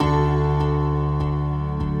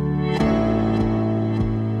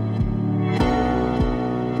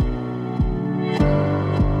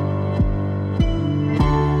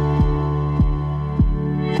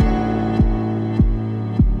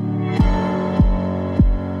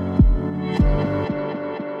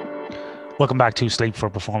Welcome back to Sleep for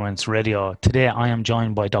Performance Radio. Today I am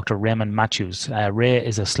joined by Dr. Raymond Matthews. Ray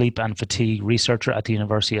is a sleep and fatigue researcher at the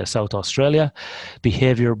University of South Australia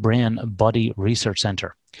Behaviour Brain Body Research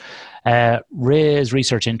Centre. Ray's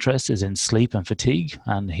research interest is in sleep and fatigue,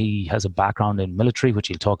 and he has a background in military, which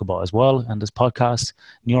he'll talk about as well in this podcast,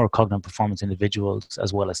 neurocognitive performance individuals,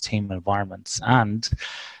 as well as team environments and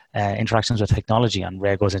interactions with technology. And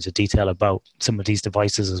Ray goes into detail about some of these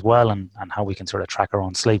devices as well and how we can sort of track our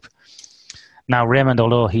own sleep. Now, Raymond,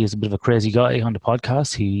 although he is a bit of a crazy guy on the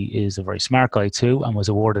podcast, he is a very smart guy too, and was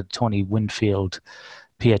awarded Tony Winfield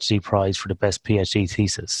PhD Prize for the best PhD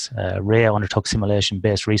thesis. Ray undertook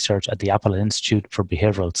simulation-based research at the Apple Institute for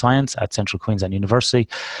Behavioral Science at Central Queensland University,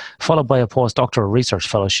 followed by a postdoctoral research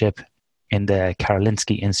fellowship in the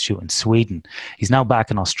Karolinska Institute in Sweden. He's now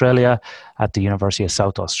back in Australia at the University of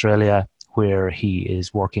South Australia, where he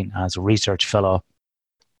is working as a research fellow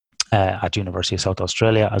at University of South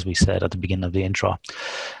Australia, as we said at the beginning of the intro.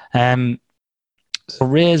 So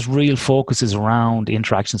Ray's real focus is around the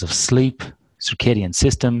interactions of sleep, circadian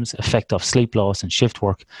systems, effect of sleep loss and shift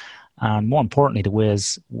work, and more importantly, the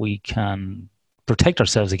ways we can protect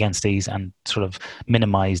ourselves against these and sort of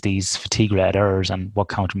minimize these fatigue-related errors and what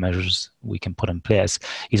countermeasures we can put in place.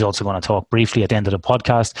 He's also going to talk briefly at the end of the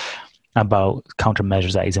podcast about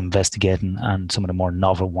countermeasures that he's investigating and some of the more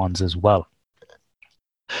novel ones as well.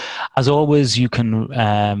 As always, you can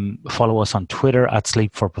follow us on Twitter at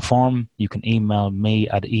Sleep4Perform. You can email me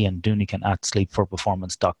at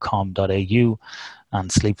iandunican@sleep4performance.com.au, and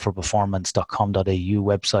sleep4performance.com.au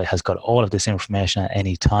website has got all of this information at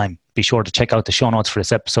any time. Be sure to check out the show notes for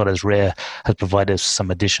this episode, as Ray has provided some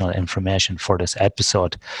additional information for this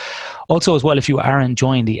episode. Also, as well, if you are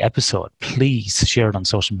enjoying the episode, please share it on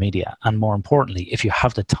social media. And more importantly, if you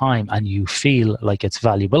have the time and you feel like it's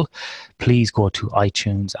valuable, please go to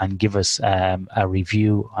iTunes and give us a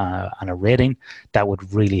review and a rating. That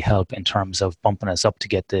would really help in terms of bumping us up to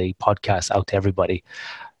get the podcast out to everybody.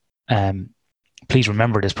 Please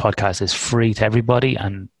remember, this podcast is free to everybody,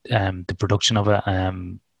 and the production of it,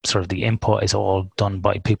 sort of the input, is all done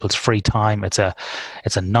by people's free time. It's a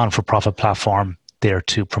non-for-profit platform there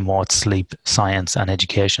to promote sleep science and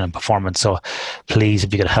education and performance. So please,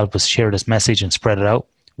 if you could help us share this message and spread it out,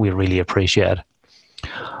 we really appreciate it.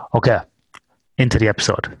 Okay, into the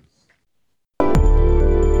episode.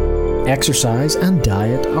 Exercise and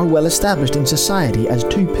diet are well established in society as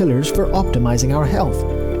two pillars for optimizing our health.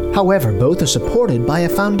 However, both are supported by a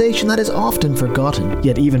foundation that is often forgotten,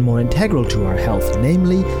 yet even more integral to our health,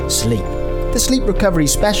 namely sleep. The Sleep Recovery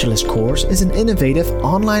Specialist course is an innovative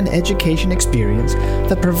online education experience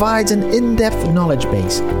that provides an in-depth knowledge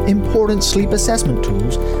base, important sleep assessment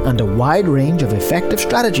tools, and a wide range of effective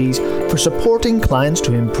strategies for supporting clients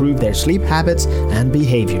to improve their sleep habits and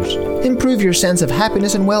behaviors. Improve your sense of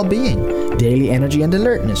happiness and well-being, daily energy and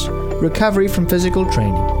alertness, recovery from physical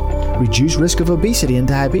training, reduce risk of obesity and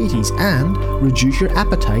diabetes, and reduce your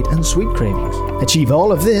appetite and sweet cravings. Achieve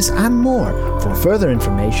all of this and more. For further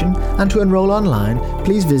information and to enroll online,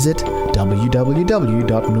 please visit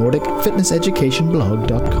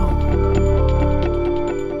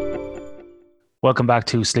www.nordicfitnesseducationblog.com. Welcome back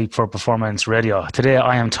to Sleep for Performance Radio. Today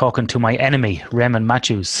I am talking to my enemy, Raymond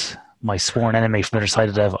Matthews, my sworn enemy from the other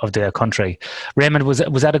side of the country. Raymond, was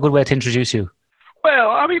that a good way to introduce you?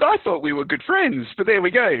 Well, I mean, I thought we were good friends, but there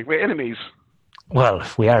we go. We're enemies. Well,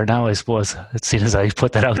 we are now, I suppose, as soon as I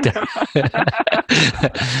put that out there.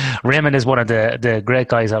 Raymond is one of the great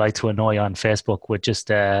guys I like to annoy on Facebook with just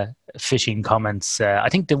phishing comments. I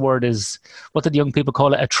think the word is, what did the young people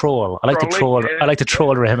call it? A troll. I like to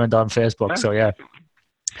troll Raymond on Facebook, so yeah.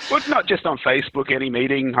 Well, it's not just on Facebook, any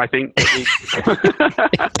meeting, I think.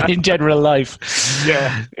 In general life.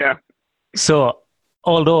 Yeah. So,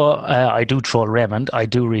 although I do troll Raymond, I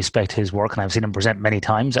do respect his work, and I've seen him present many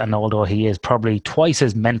times. And although he is probably twice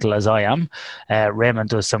as mental as I am, Raymond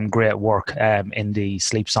does some great work in the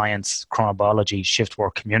sleep science, chronobiology, shift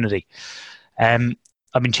work community. I've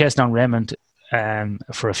been chasing down Raymond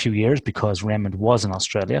for a few years because Raymond was in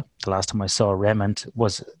Australia. The last time I saw Raymond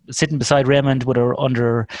was sitting beside Raymond with her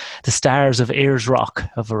under the stars of Ayers Rock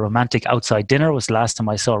of a romantic outside dinner. Was the last time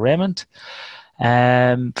I saw Raymond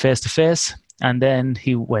face to face. And then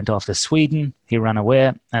he went off to Sweden, he ran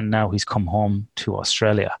away, and now he's come home to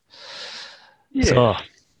Australia. Yeah. So,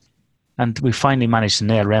 and we finally managed to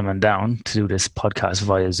nail Raymond down to do this podcast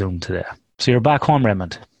via Zoom today. So you're back home,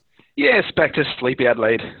 Raymond? Yes, back to Sleepy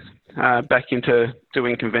Adelaide. Back into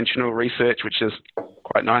doing conventional research, which is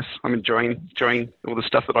quite nice. I'm enjoying all the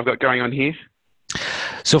stuff that I've got going on here.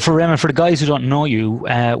 So for Raymond, for the guys who don't know you,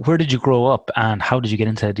 where did you grow up and how did you get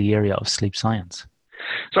into the area of sleep science?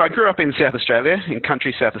 So I grew up in South Australia, in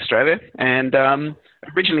country South Australia, and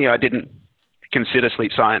originally I didn't consider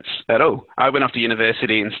sleep science at all. I went off to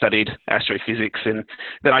university and studied astrophysics, and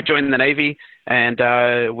then I joined the Navy and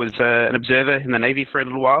was an observer in the Navy for a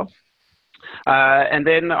little while. And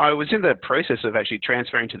then I was in the process of actually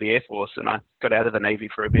transferring to the Air Force, and I got out of the Navy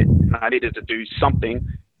for a bit, and I needed to do something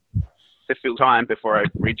to fill time before I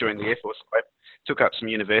rejoined the Air Force. I took up some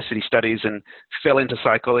university studies and fell into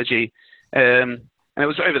psychology. And it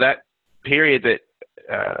was over that period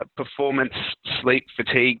that performance, sleep,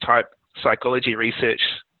 fatigue type psychology research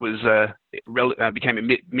was became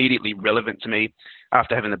immediately relevant to me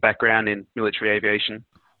after having the background in military aviation.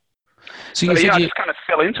 So I just kind of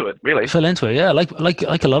fell into it, really. Fell into it, yeah. Like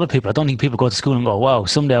a lot of people, I don't think people go to school and go, "Wow,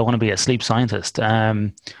 someday I want to be a sleep scientist."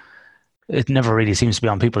 It never really seems to be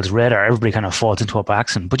on people's radar. Everybody kind of falls into it by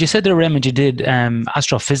accident. But you said there, Raymond, you did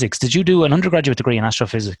astrophysics. Did you do an undergraduate degree in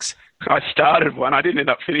astrophysics? I started one. I didn't end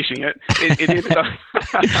up finishing it. It ended up.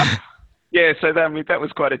 Yeah, so that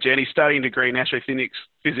was quite a journey. Starting a degree in astrophysics,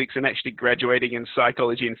 and actually graduating in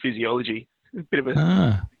psychology and physiology. A bit of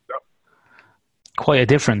a quite a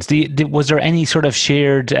difference. Was there any sort of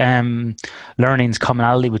shared learnings,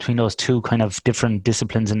 commonality between those two kind of different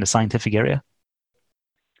disciplines in the scientific area?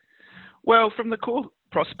 Well, from the core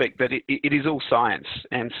prospect that it is all science,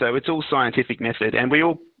 and so it's all scientific method, and we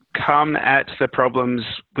all come at the problems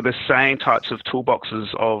with the same types of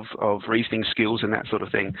toolboxes of reasoning skills and that sort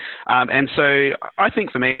of thing. And so I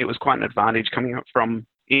think for me it was quite an advantage coming up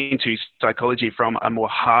into psychology from a more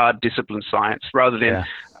hard discipline science rather than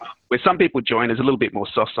where some people join as a little bit more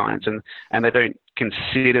soft science and they don't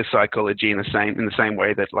consider psychology in the same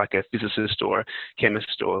way that like a physicist or a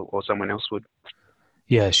chemist or someone else would.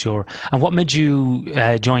 Yeah, sure. And what made you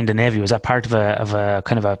join the Navy? Was that part of a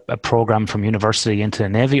kind of a program from university into the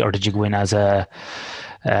Navy, or did you go in as you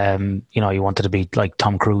wanted to be like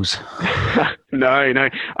Tom Cruise? No.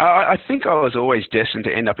 I think I was always destined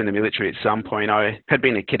to end up in the military at some point. I had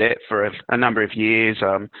been a cadet for a number of years.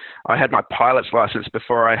 I had my pilot's license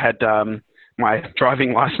before I had my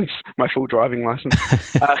driving license, my full driving license.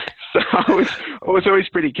 So I was always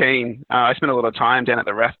pretty keen. I spent a lot of time down at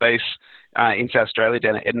the RAF base in South Australia,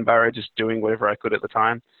 down at Edinburgh, just doing whatever I could at the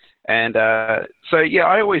time. And so, yeah,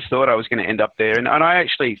 I always thought I was going to end up there. And I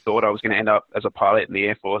actually thought I was going to end up as a pilot in the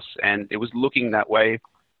Air Force. And it was looking that way.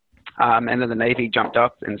 And then the Navy jumped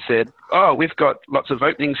up and said, "Oh, we've got lots of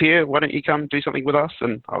openings here. Why don't you come do something with us?"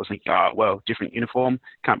 And I was thinking, "Oh, well, different uniform.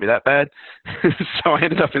 Can't be that bad." So I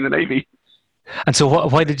ended up in the Navy. And so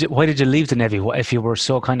why did you leave the Navy? If you were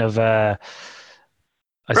so kind of,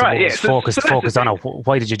 focused on it,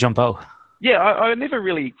 why did you jump out? Yeah, I never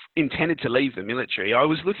really intended to leave the military. I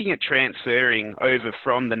was looking at transferring over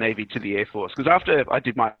from the Navy to the Air Force because after I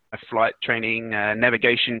did my flight training,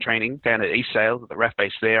 navigation training down at East Sale, the RAF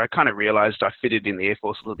base there, I kind of realised I fitted in the Air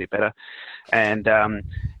Force a little bit better. And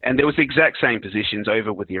there was the exact same positions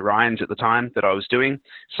over with the Orions at the time that I was doing.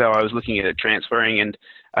 So I was looking at transferring, and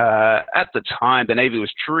at the time, the Navy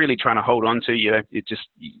was really trying to hold on to,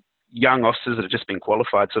 young officers that had just been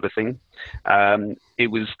qualified sort of thing. It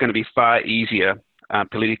was going to be far easier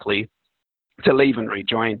politically to leave and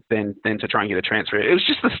rejoin than to try and get a transfer. It was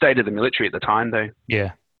just the state of the military at the time, though.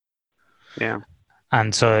 Yeah. Yeah.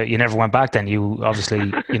 And so you never went back then. You obviously,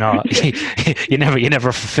 you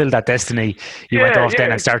never fulfilled that destiny. You went off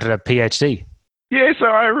then and started a PhD. Yeah, so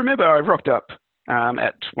I remember I rocked up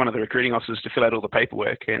at one of the recruiting offices to fill out all the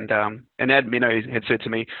paperwork, and admin had said to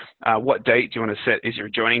me, "What date do you want to set as your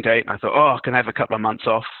joining date?" And I thought, "Oh, I can have a couple of months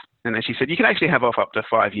off." And then she said, "You can actually have off up to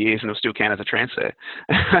 5 years and it'll still count as a transfer."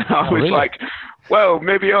 I was really? Like, well,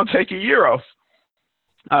 maybe I'll take a year off.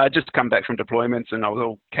 Just come back from deployments, and I was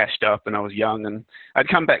all cashed up, and I was young, and I'd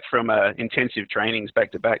come back from intensive trainings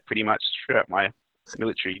back to back pretty much throughout my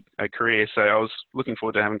military career, so I was looking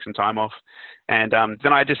forward to having some time off. And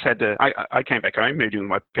then I just had to, I came back home, moved in with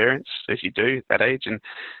my parents, as you do at that age, and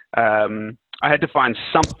I had to find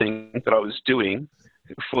something that I was doing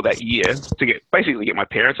for that year to get my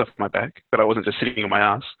parents off my back, but I wasn't just sitting on my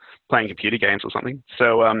ass playing computer games or something.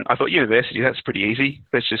 So I thought, university, that's pretty easy.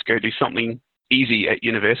 Let's just go do something easy at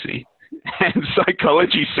university. And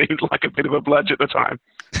psychology seemed like a bit of a bludge at the time.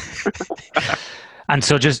 And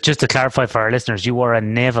so just to clarify for our listeners, you were a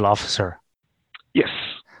naval officer. Yes.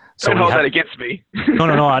 So don't hold that against me.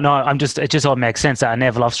 No. It just all makes sense that a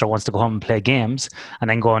naval officer wants to go home and play games and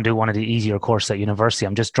then go and do one of the easier courses at university.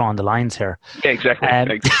 I'm just drawing the lines here. Yeah,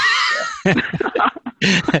 exactly.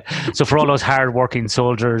 So for all those hard-working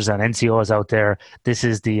soldiers and NCOs out there, this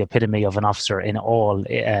is the epitome of an officer in all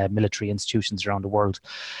military institutions around the world.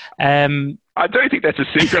 I don't think that's a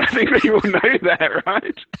secret. I think people know that,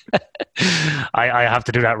 right? I have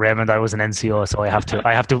to do that, Raymond. I was an NCO, so I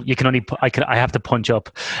have to punch up.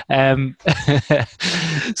 Um,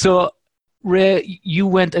 so, Ray, you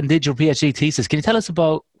went and did your PhD thesis. Can you tell us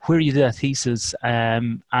about where you did that thesis,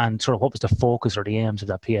 and sort of what was the focus or the aims of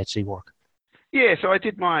that PhD work? Yeah, so I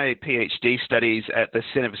did my PhD studies at the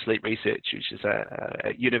Centre for Sleep Research, which is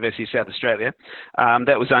at University of South Australia.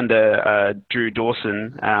 That was under Drew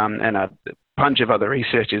Dawson and a bunch of other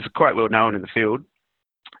researchers quite well known in the field.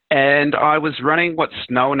 And I was running what's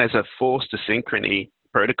known as a forced asynchrony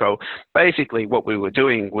protocol. Basically, what we were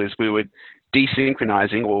doing was we were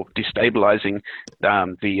desynchronizing or destabilizing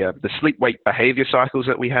the sleep-wake behavior cycles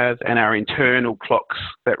that we have and our internal clocks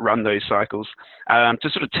that run those cycles to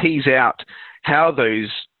sort of tease out how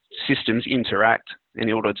those systems interact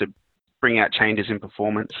in order to bring out changes in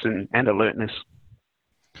performance and alertness.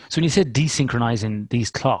 So when you said desynchronizing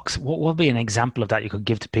these clocks, what would be an example of that you could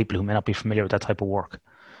give to people who may not be familiar with that type of work?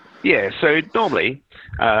 Yeah, so normally,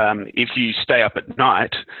 if you stay up at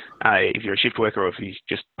night, if you're a shift worker or if you're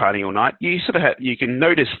just partying all night, you sort of you can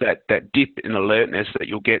notice that dip in alertness that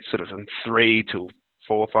you'll get sort of from 3 till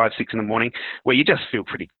 4, 5, 6 in the morning, where you just feel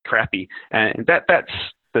pretty crappy, and that's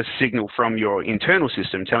the signal from your internal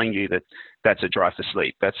system telling you that that's a drive for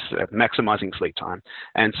sleep. That's maximizing sleep time,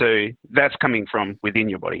 and so that's coming from within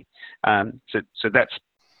your body. So that's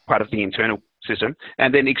part of the internal system,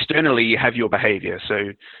 and then externally you have your behavior.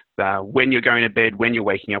 So when you're going to bed, when you're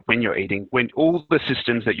waking up, when you're eating, when all the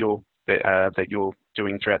systems that you're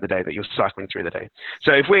doing throughout the day, that you're cycling through the day.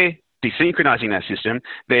 So if we're desynchronizing that system,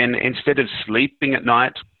 then instead of sleeping at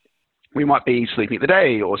night, we might be sleeping at the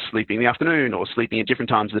day or sleeping in the afternoon or sleeping at different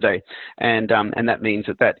times of the day. And that means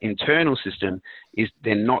that internal system is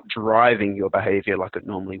then not driving your behavior like it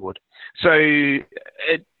normally would. So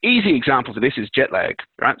an easy example for this is jet lag,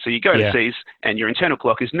 right? So you go overseas and your internal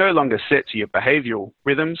clock is no longer set to your behavioral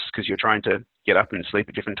rhythms because you're trying to get up and sleep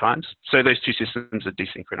at different times. So those two systems are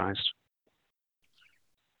desynchronized.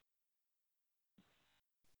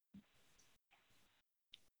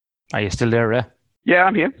 Are you still there, Ray? Yeah,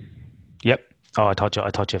 I'm here. Yep. Oh, I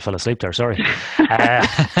thought you fell asleep there. Sorry.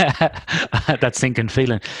 That sinking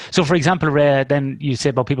feeling. So, for example, Ray, then you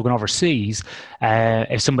said about people going overseas.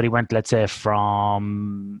 If somebody went, let's say,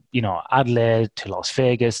 from Adelaide to Las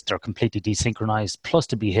Vegas, they're completely desynchronized. Plus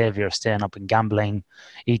the behavior of staying up and gambling,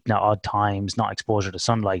 eating at odd times, not exposure to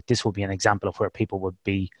sunlight. This would be an example of where people would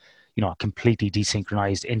be, completely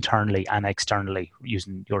desynchronized internally and externally,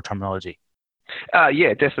 using your terminology.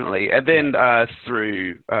 Yeah, definitely. And then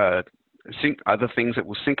through other things that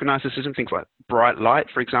will synchronize the system, things like bright light,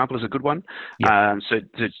 for example, is a good one. Yeah. So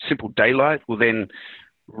the simple daylight will then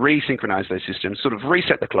resynchronize those systems, sort of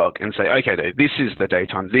reset the clock and say, okay, this is the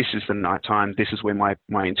daytime, this is the nighttime, this is where my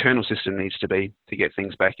internal system needs to be to get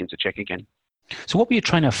things back into check again. So what were you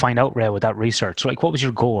trying to find out, Ray, with that research? Like, what was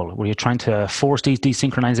your goal? Were you trying to force these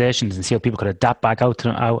desynchronizations and see how people could adapt back out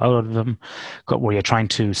of them? Were you trying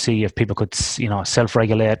to see if people could,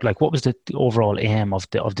 self-regulate? Like, what was the overall aim of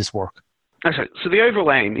this work? Okay, so the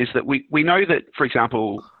overall aim is that we know that, for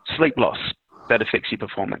example, sleep loss, that affects your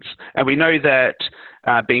performance. And we know that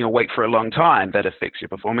being awake for a long time, that affects your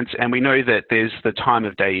performance. And we know that there's the time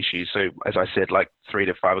of day issues. So as I said, like 3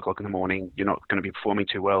 to 5 o'clock in the morning, you're not going to be performing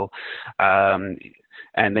too well.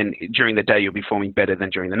 And then during the day, you'll be performing better than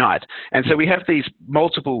during the night. And so we have these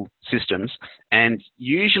multiple systems. And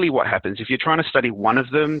usually what happens, if you're trying to study one of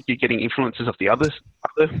them, you're getting influences of the other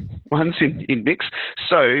ones in mix.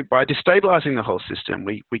 So by destabilizing the whole system,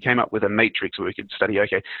 we came up with a matrix where we could study,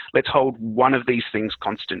 okay, let's hold one of these things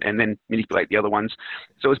constant and then manipulate the other ones.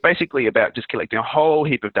 So it's basically about just collecting a whole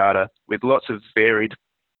heap of data with lots of varied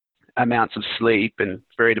amounts of sleep and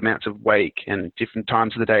varied amounts of wake and different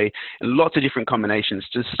times of the day and lots of different combinations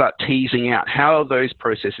to start teasing out how those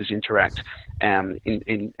processes interact. And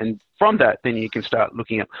from that, then you can start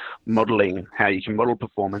looking at modeling, how you can model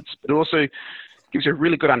performance. But it also gives you a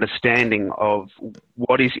really good understanding of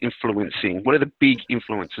what is influencing, what are the big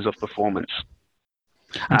influences of performance.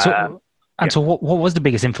 So what was the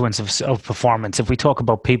biggest influence of performance? If we talk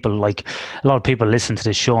about people, like a lot of people listen to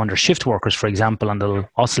this show and they're shift workers, for example, and they'll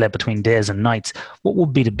oscillate between days and nights, what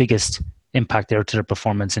would be the biggest impact there to their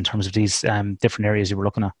performance in terms of these different areas you were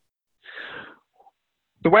looking at?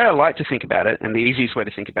 The way I like to think about it, and the easiest way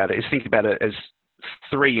to think about it, is think about it as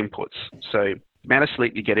 3 inputs. So the amount of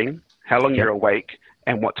sleep you're getting, how long you're awake,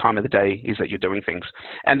 and what time of the day is that you're doing things.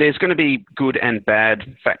 And there's going to be good and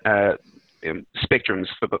bad spectrums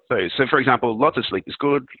for those. So for example, lots of sleep is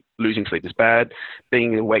good, losing sleep is bad,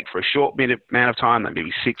 being awake for a short amount of time, like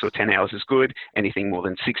maybe 6 or 10 hours is good, anything more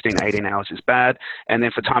than 16, 18 hours is bad. And then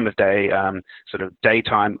for time of day, sort of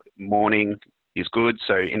daytime, morning is good,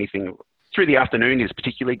 so anything through the afternoon is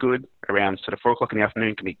particularly good. Around sort of 4 o'clock in the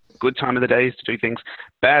afternoon can be a good time of the day to do things.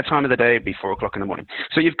 Bad time of the day would be 4 o'clock in the morning.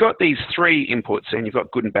 So you've got these three inputs, and you've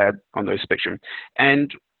got good and bad on those spectrum.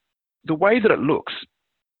 And the way that it looks,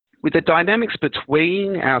 with the dynamics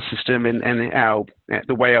between our system and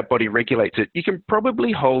the way our body regulates it, you can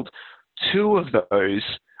probably hold two of those.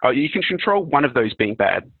 You can control one of those being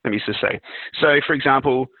bad, let me just say. So, for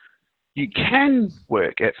example, you can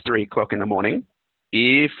work at 3 o'clock in the morning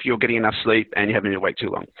if you're getting enough sleep and you haven't been awake too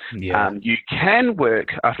long. Yeah. You can work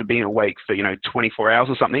after being awake for 24 hours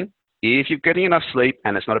or something if you're getting enough sleep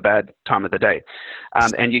and it's not a bad time of the day.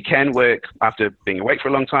 And you can work after being awake for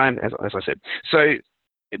a long time, as I said. So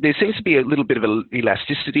there seems to be a little bit of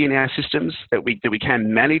elasticity in our systems that we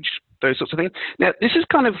can manage those sorts of things. Now, this is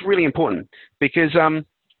kind of really important because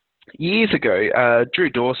years ago, Drew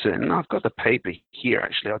Dawson, I've got the paper here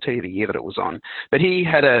actually, I'll tell you the year that it was on, but he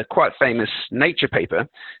had a quite famous Nature paper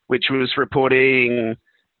which was reporting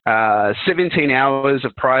 17 hours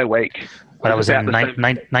of prior wake. Well, that was in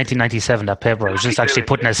 1997, that paper. I was just actually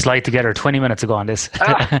putting a slide together 20 minutes ago on this.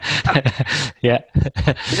 Yeah.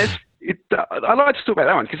 I like to talk about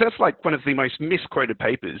that one because that's like one of the most misquoted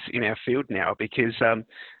papers in our field now because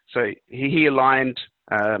so he aligned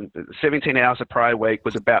 17 hours of prior wake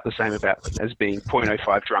was about the same as being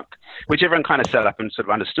 0.05 drunk, which everyone kind of set up and sort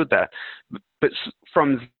of understood that. But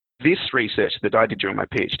from this research that I did during my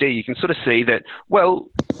PhD, you can sort of see that, well,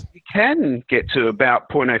 you can get to about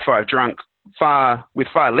 0.05 drunk with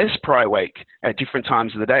far less prior wake at different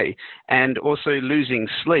times of the day, and also losing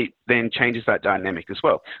sleep then changes that dynamic as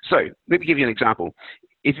well. So let me give you an example.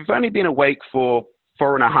 If you've only been awake for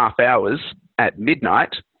 4.5 hours at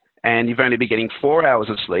midnight and you've only been getting 4 hours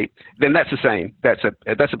of sleep, then that's the same.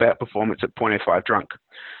 That's about performance at 0.05 drunk.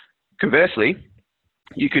 Conversely,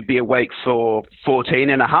 you could be awake for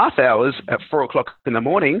 14.5 hours at 4 o'clock in the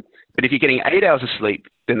morning, but if you're getting 8 hours of sleep,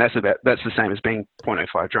 then that's the same as being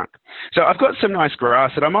 0.05 drunk. So I've got some nice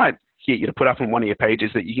graphs that I might get you to put up on one of your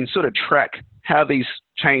pages that you can sort of track how these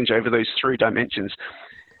change over those three dimensions.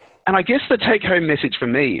 And I guess the take-home message for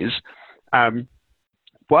me is,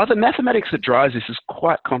 while the mathematics that drives this is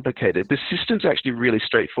quite complicated, the system's actually really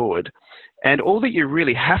straightforward. And all that you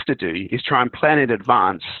really have to do is try and plan in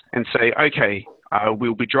advance and say, okay,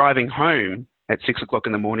 we'll be driving home at 6 o'clock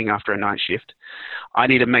in the morning after a night shift. I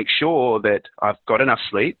need to make sure that I've got enough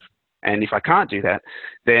sleep. And if I can't do that,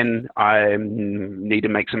 then I need to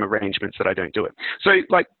make some arrangements that I don't do it. So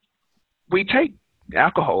like we take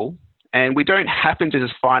alcohol and we don't happen to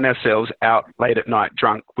just find ourselves out late at night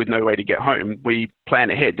drunk with no way to get home. We plan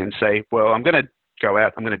ahead and say, well, I'm going to go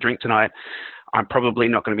out, I'm going to drink tonight. I'm probably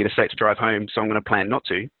not going to be in a state to drive home, so I'm going to plan not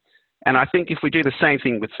to. And I think if we do the same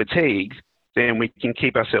thing with fatigue, then we can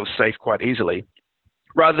keep ourselves safe quite easily,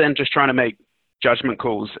 rather than just trying to make judgment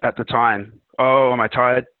calls at the time. Oh, am I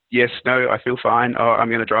tired? Yes, no, I feel fine. Oh, I'm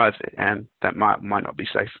going to drive, and that might not be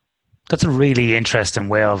safe. That's a really interesting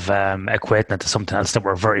way of equating it to something else that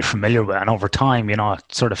we're very familiar with. And over time,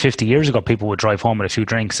 sort of 50 years ago, people would drive home with a few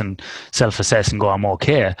drinks and self-assess and go, I'm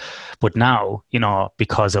okay. But now,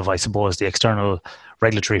 because of, I suppose, the external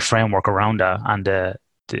regulatory framework around that and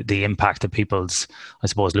the impact of people's, I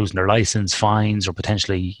suppose, losing their license, fines, or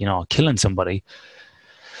potentially, killing somebody,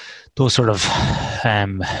 those sort of,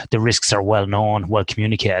 the risks are well known, well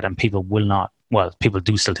communicated, and people people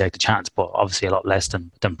do still take the chance, but obviously a lot less than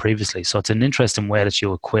previously. So it's an interesting way that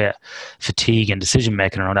you equate fatigue and decision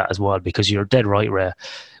making around that as well, because you're dead right, Ray.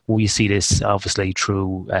 We see this obviously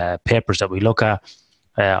through papers that we look at.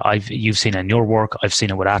 You've seen it in your work, I've seen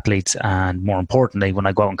it with athletes, and more importantly, when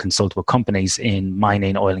I go out and consult with companies in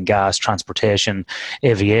mining, oil and gas, transportation,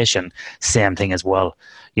 aviation, same thing as well.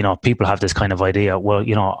 People have this kind of idea, well,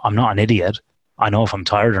 I'm not an idiot. I know if I'm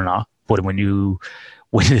tired or not, but when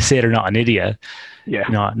they say they're not an idiot,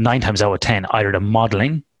 9 times out of 10, either the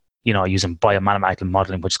modeling, using biomathematical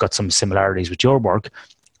modeling, which has got some similarities with your work,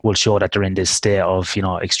 will show that they're in this state of,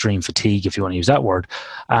 extreme fatigue, if you want to use that word.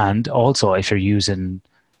 And also, if you're using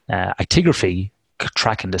actigraphy,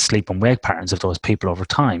 tracking the sleep and wake patterns of those people over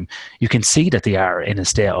time, you can see that they are in a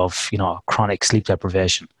state of, chronic sleep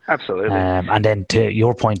deprivation. Absolutely. And then to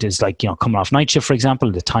your point is like, coming off night shift, for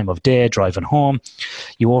example, the time of day, driving home,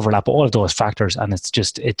 you overlap all of those factors, and it's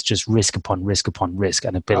just risk upon risk upon risk,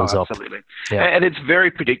 and it builds up. Absolutely. Yeah. And it's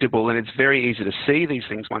very predictable, and it's very easy to see these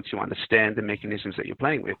things once you understand the mechanisms that you're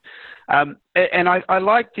playing with. And I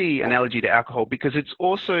like the analogy to alcohol because it's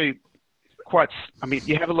also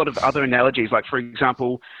you have a lot of other analogies, like, for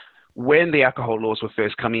example, when the alcohol laws were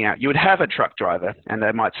first coming out, you would have a truck driver and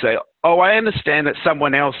they might say, oh, I understand that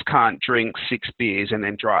someone else can't drink 6 beers and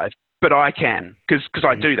then drive, but I can, because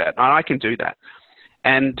I do that, and I can do that.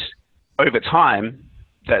 And over time,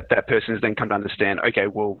 that person has then come to understand, okay,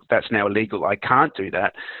 well, that's now illegal. I can't do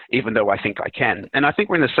that, even though I think I can. And I think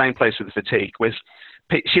we're in the same place with fatigue, where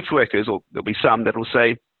shift workers, or there'll be some that will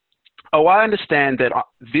say, oh, I understand that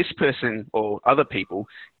this person or other people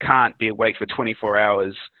can't be awake for 24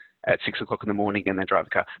 hours at 6 o'clock in the morning and then drive a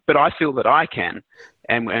car, but I feel that I can.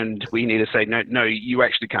 And we need to say, no, you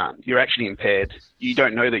actually can't. You're actually impaired. You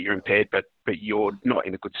don't know that you're impaired, but you're not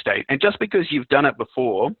in a good state. And just because you've done it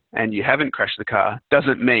before and you haven't crashed the car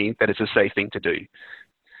doesn't mean that it's a safe thing to do.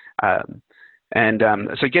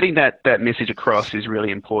 So getting that message across is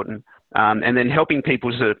really important. And then helping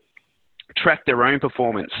people to track their own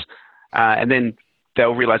performance, and then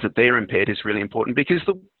they'll realize that they're impaired is really important, because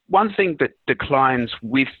the one thing that declines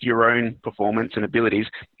with your own performance and abilities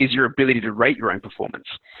is your ability to rate your own performance.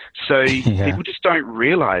 So people just don't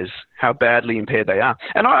realize how badly impaired they are.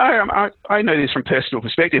 And I know this from personal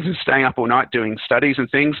perspective, and staying up all night doing studies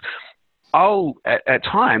and things. At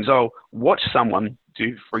times I'll watch someone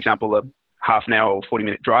do, for example, a half an hour or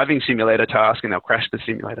 40-minute driving simulator task, and they'll crash the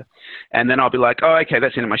simulator. And then I'll be like, oh, okay,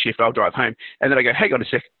 that's the end of my shift. I'll drive home. And then I go, hang on a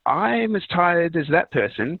sec. I'm as tired as that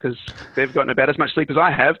person because they've gotten about as much sleep as I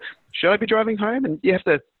have. Should I be driving home? And you have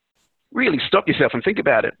to really stop yourself and think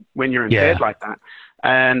about it when you're in bed like that,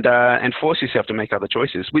 and force yourself to make other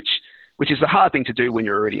choices, which is the hard thing to do when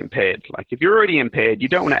you're already impaired. Like, if you're already impaired, you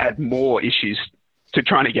don't want to add more issues to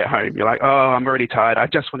trying to get home. You're like, oh, I'm already tired. I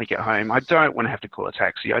just want to get home. I don't want to have to call a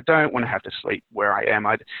taxi. I don't want to have to sleep where I am.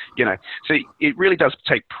 So it really does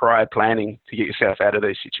take prior planning to get yourself out of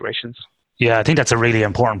those situations. Yeah, I think that's a really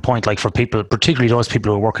important point, like for people, particularly those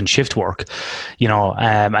people who work in shift work,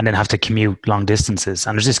 and then have to commute long distances.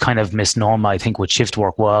 And there's this kind of misnomer, I think, with shift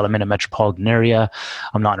work. Well, I'm in a metropolitan area,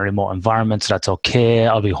 I'm not in a remote environment, so that's okay.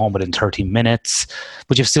 I'll be home within 30 minutes.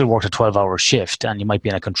 But you've still worked a 12-hour shift, and you might be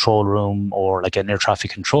in a control room or like an air traffic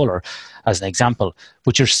controller, as an example,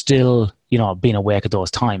 but you're still, being awake at those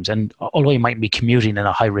times. And although you might be commuting in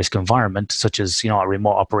a high-risk environment, such as, a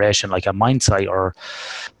remote operation like a mine site, or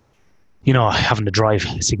having to drive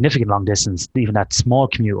a significant long distance, even that small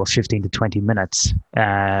commute of 15 to 20 minutes,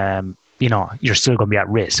 you're still going to be at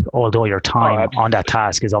risk, although your time on that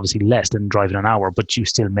task is obviously less than driving an hour, but you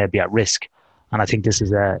still may be at risk. And I think this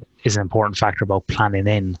is an important factor about planning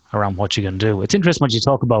in around what you can do. It's interesting when you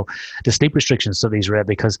talk about the sleep restriction studies, Ray,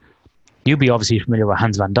 because you'd be obviously familiar with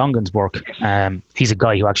Hans van Dongen's work. He's a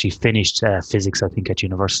guy who actually finished physics, I think, at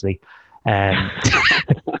university. And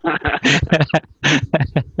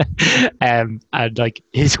like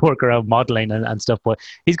his work around modeling and stuff, but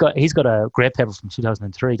he's got a great paper from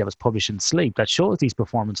 2003 that was published in Sleep that shows these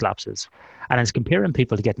performance lapses, and it's comparing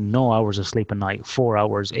people to getting no hours of sleep a night, 4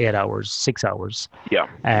 hours, 8 hours, 6 hours,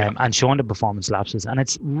 and showing the performance lapses. And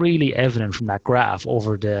it's really evident from that graph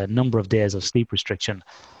over the number of days of sleep restriction,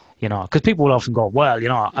 because people will often go, well,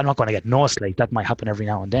 I'm not going to get no sleep. That might happen every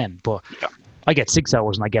now and then, but I get 6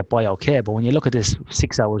 hours and I get by okay. But when you look at this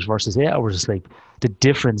 6 hours versus 8 hours of sleep, the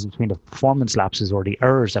difference between the performance lapses or the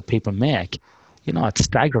errors that people make, it's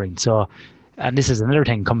staggering. So, and this is another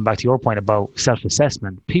thing, coming back to your point about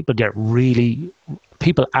self-assessment, people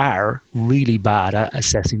are really bad at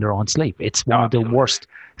assessing their own sleep. It's one of the worst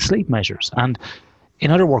sleep measures. And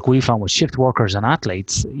in other work we found with shift workers and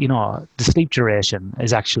athletes, the sleep duration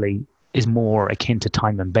is more akin to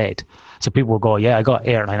time in bed. So people will go, yeah, I got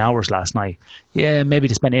 8 or 9 hours last night. Yeah, maybe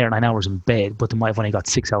they spent 8 or 9 hours in bed, but they might have only got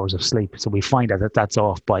 6 hours of sleep. So we find out that's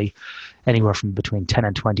off by anywhere from between 10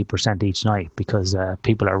 and 20% each night, because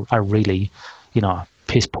people are really,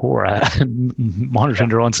 piss poor at monitoring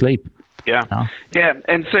their own sleep. Yeah.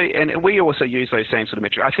 And we also use those same sort of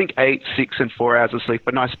metrics. I think 8, 6, and 4 hours of sleep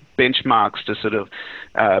are nice benchmarks to sort of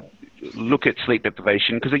look at sleep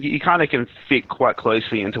deprivation, because you kind of can fit quite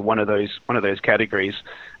closely into one of those categories.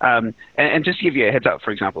 And just to give you a heads up, for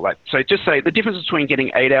example, so just say the difference between getting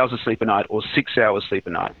 8 hours of sleep a night or 6 hours sleep a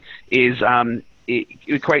night is it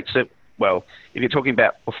equates to, well, if you're talking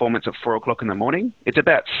about performance at 4 o'clock in the morning, it's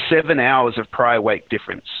about 7 hours of prior wake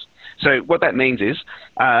difference. So what that means is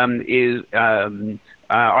I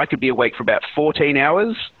could be awake for about 14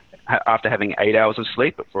 hours after having 8 hours of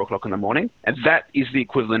sleep at 4 o'clock in the morning. And that is the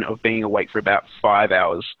equivalent of being awake for about 5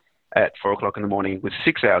 hours at 4 o'clock in the morning with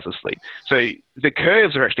 6 hours of sleep. So the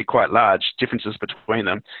curves are actually quite large, differences between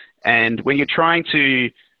them. And when you're trying to,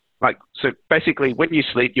 so basically when you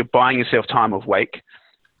sleep, you're buying yourself time of wake.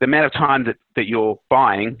 The amount of time that you're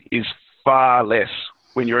buying is far less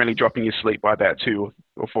when you're only dropping your sleep by about 2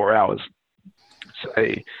 or 4 hours. So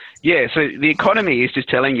the economy is just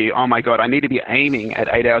telling you, oh my God, I need to be aiming at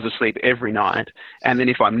 8 hours of sleep every night. And then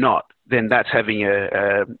if I'm not, then that's having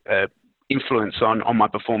a influence on my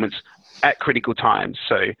performance at critical times.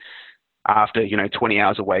 So after 20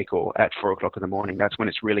 hours awake or at 4 o'clock in the morning. That's when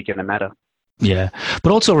it's really going to matter. Yeah,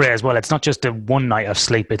 but also, Ray, as well, it's not just the one night of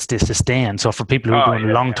sleep, it's the sustain. So for people who are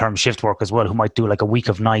doing long-term shift work as well, who might do like a week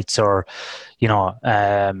of nights or,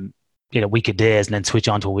 a week of days and then switch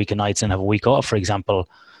on to a week of nights and have a week off, for example,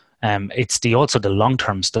 it's also the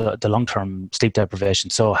long-term sleep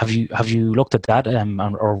deprivation. So have you looked at that,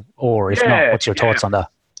 or if not, what's your thoughts on that?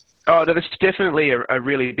 Oh, that's definitely a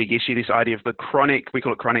really big issue, this idea of the chronic, we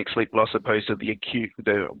call it chronic sleep loss opposed to the acute,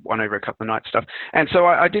 the one over a couple of nights stuff. And so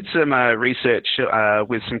I did some research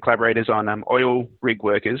with some collaborators on oil rig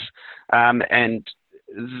workers. And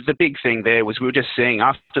the big thing there was we were just seeing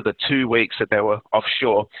after the 2 weeks that they were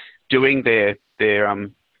offshore doing their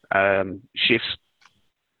shifts,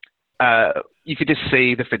 you could just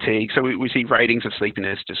see the fatigue. So we see ratings of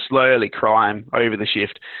sleepiness just slowly climb over the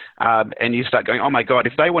shift. And you start going, oh my God,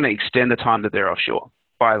 if they want to extend the time that they're offshore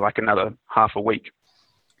by like another half a week,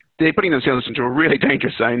 they're putting themselves into a really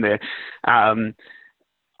dangerous zone there.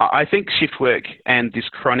 I think shift work and this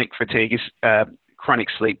chronic fatigue is chronic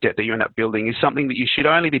sleep debt that you end up building is something that you should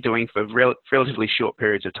only be doing for relatively short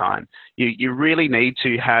periods of time. You really need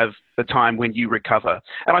to have the time when you recover.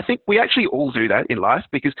 And I think we actually all do that in life,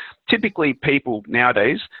 because typically people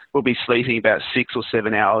nowadays will be sleeping about 6 or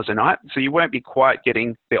 7 hours a night. So you won't be quite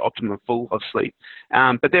getting the optimum full of sleep.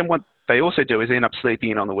 But then what they also do is end up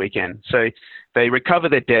sleeping in on the weekend. So they recover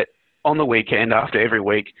their debt on the weekend after every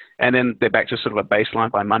week, and then they're back to sort of a baseline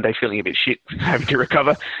by Monday, feeling a bit shit, having to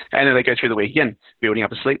recover, and then they go through the weekend building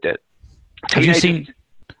up a sleep debt. Have you seen?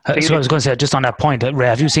 So I was going to say, just on that point, Ray,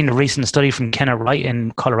 have you seen the recent study from Kenneth Wright in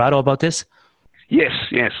Colorado about this? Yes.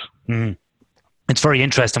 Mm. It's very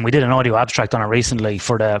interesting. We did an audio abstract on it recently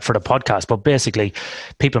for the podcast, but basically,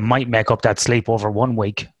 people might make up that sleep over 1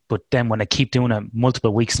 week, but then when they keep doing it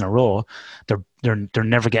multiple weeks in a row, they're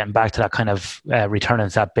never getting back to that kind of returning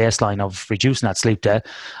to that baseline of reducing that sleep debt.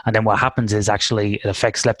 And then what happens is actually it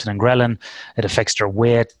affects leptin and ghrelin, it affects their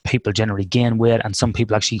weight. People generally gain weight, and some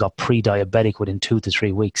people actually got pre-diabetic within 2 to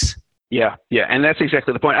 3 weeks. Yeah, and that's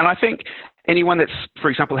exactly the point. And I think anyone that's, for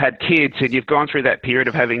example, had kids and you've gone through that period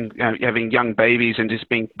of having young babies and just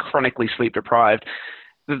being chronically sleep deprived,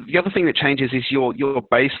 the other thing that changes is your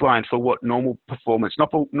baseline for what normal performance,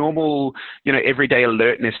 normal, everyday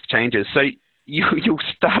alertness changes. So you'll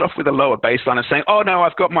start off with a lower baseline of saying, oh no,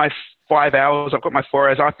 I've got my 5 hours, I've got my 4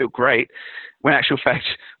 hours, I feel great. When in actual fact,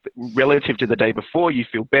 relative to the day before, you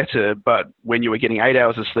feel better, but when you were getting 8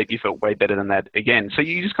 hours of sleep, you felt way better than that again. So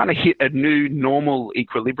you just kind of hit a new normal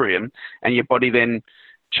equilibrium, and your body then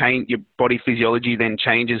your body physiology then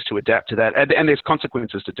changes to adapt to that. And there's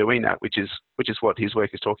consequences to doing that, which is what his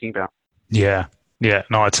work is talking about. Yeah.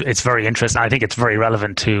 No, it's very interesting. I think it's very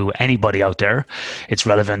relevant to anybody out there. It's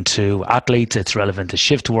relevant to athletes. It's relevant to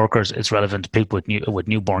shift workers. It's relevant to people with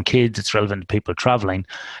newborn kids. It's relevant to people traveling,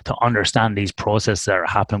 to understand these processes that are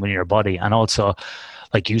happening within your body. And also,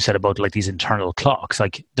 like you said about like these internal clocks,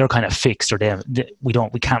 like they're kind of fixed, or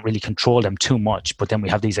we can't really control them too much. But then we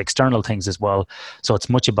have these external things as well. So it's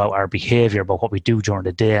much about our behavior, about what we do during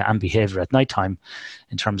the day and behavior at nighttime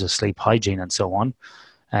in terms of sleep hygiene and so on.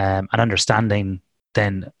 And understanding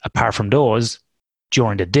then, apart from those,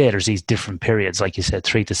 during the day, there's these different periods. Like you said,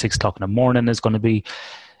 3 to 6 o'clock in the morning is going to be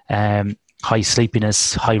high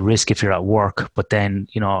sleepiness, high risk if you're at work. But then,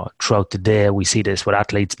 throughout the day, we see this with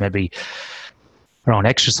athletes, maybe around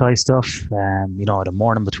exercise stuff. The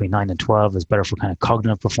morning between 9 and 12 is better for kind of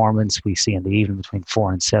cognitive performance. We see in the evening between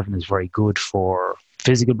 4 and 7 is very good for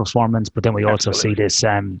physical performance. But then we also see this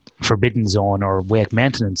forbidden zone or wake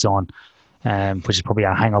maintenance zone, which is probably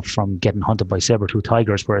a hang up from getting hunted by saber-tooth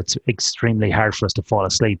tigers, where it's extremely hard for us to fall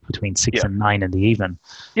asleep between 6 and 9 in the evening.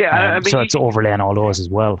 So it's overlaying all those as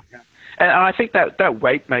well. And I think that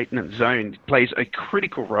wake maintenance zone plays a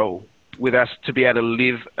critical role with us to be able to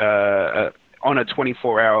live on a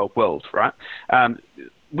 24-hour world, right?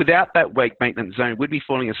 Without that wake maintenance zone, we'd be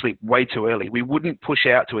falling asleep way too early. We wouldn't push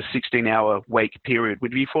out to a 16-hour wake period.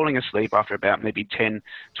 We'd be falling asleep after about maybe 10,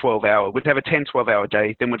 12 hours. We'd have a 10, 12-hour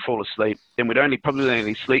day, then we'd fall asleep. Then we'd probably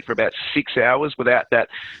only sleep for about 6 hours without that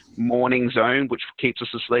morning zone, which keeps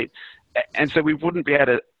us asleep. And so we wouldn't be able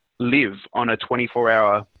to live on a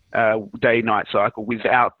 24-hour day-night cycle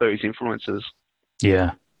without those influences.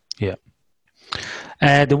 Yeah.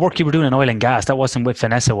 The work you were doing in oil and gas, that wasn't with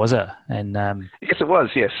Vanessa, was it? And yes, it was.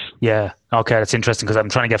 Yes. Yeah. Okay, that's interesting, because I'm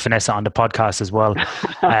trying to get Vanessa on the podcast as well.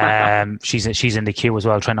 She's in the queue as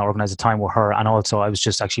well, trying to organise a time with her. And also, I was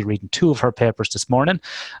just actually reading 2 of her papers this morning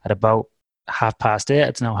at about 8:30.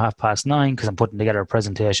 It's now 9:30 because I'm putting together a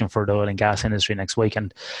presentation for the oil and gas industry next week.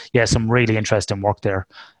 And yeah, some really interesting work there.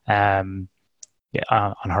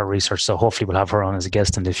 on her research. So hopefully we'll have her on as a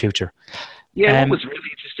guest in the future. Yeah, what was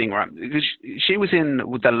really interesting, right? She was in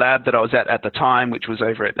the lab that I was at the time, which was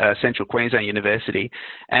over at Central Queensland University,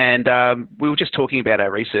 and we were just talking about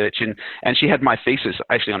our research, and she had my thesis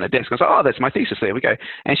actually on her desk. I was like, oh, that's my thesis, there we go.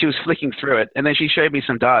 And she was flicking through it, and then she showed me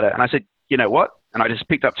some data, and I said, you know what? And I just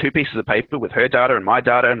picked up 2 pieces of paper with her data and my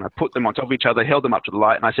data, and I put them on top of each other, held them up to the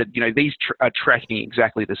light, and I said, you know, these are tracking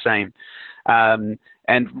exactly the same.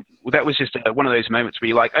 And that was just one of those moments where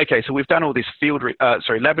you're like, okay, so we've done all this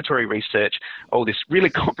laboratory research, all this really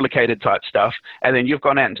complicated type stuff, and then you've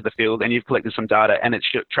gone out into the field and you've collected some data, and it's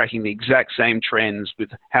tracking the exact same trends with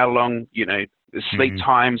how long, you know, sleep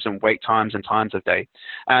times and wake times and times of day.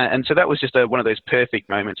 And so that was just one of those perfect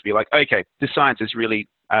moments where you're like, okay, the science is really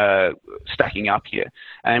stacking up here,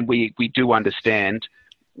 and we do understand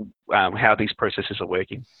how these processes are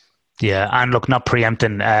working. Yeah, and look, not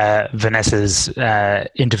preempting Vanessa's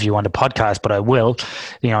interview on the podcast, but I will.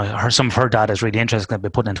 You know, some of her data is really interesting. I've been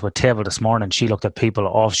put into a table this morning. She looked at people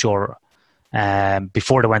offshore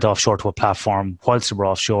before they went offshore to a platform, whilst they were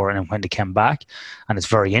offshore, and then when they came back. And it's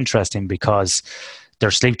very interesting because their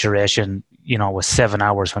sleep duration, you know, was 7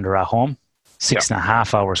 hours when they were at home,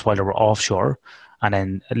 6.5 hours while they were offshore, and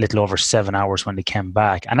then a little over 7 hours when they came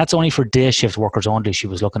back. And that's only for day shift workers only she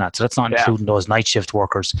was looking at. So that's not including those night shift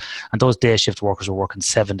workers. And those day shift workers were working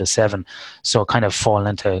 7 to 7. So kind of falling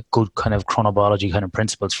into good kind of chronobiology kind of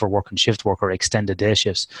principles for working shift work or extended day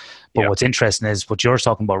shifts. But what's interesting is what you're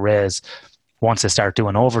talking about, Ray, is once they start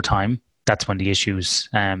doing overtime, that's when the issues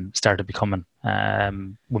started becoming,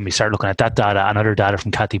 when we start looking at that data and other data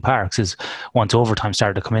from Kathy Parks, is once overtime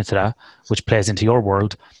started to come into that, which plays into your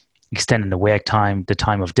world, extending the wake time, the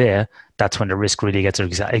time of day, that's when the risk really gets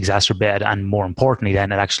exacerbated. And more importantly,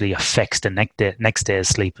 then it actually affects the next day's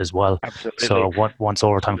sleep as well. Absolutely. So once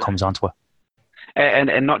overtime comes onto it.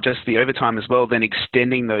 And not just the overtime as well, then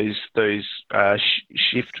extending those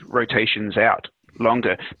shift rotations out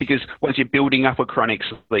longer, because once you're building up a chronic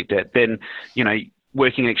sleep debt, then, you know,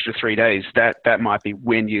 working an extra 3 days, that might be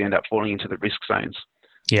when you end up falling into the risk zones.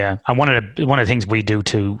 Yeah, and one of the things we do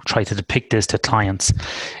to try to depict this to clients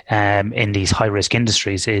in these high risk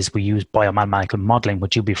industries is we use biomathematical modeling,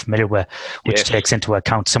 which you'll be familiar with, which takes into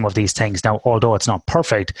account some of these things. Now, although it's not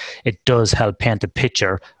perfect, it does help paint a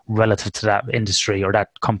picture relative to that industry or that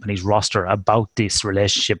company's roster about this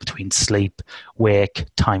relationship between sleep, wake,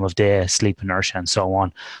 time of day, sleep inertia, and so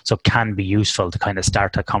on. So it can be useful to kind of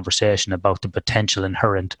start a conversation about the potential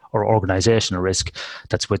inherent or organizational risk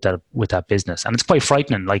that's with that business. And it's quite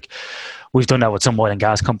frightening. Like, we've done that with some oil and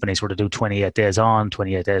gas companies where they do 28 days on,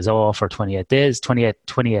 28 days off, or 28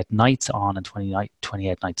 nights on and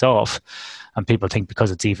 28 nights off. And people think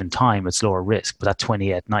because it's even time, it's lower risk. But that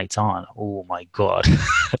 28 nights on, oh my God.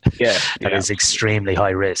 That is extremely high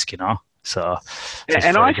risk, you know. So,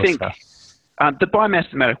 and I think the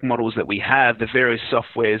biomathematical models that we have, the various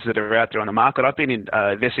softwares that are out there on the market, I've been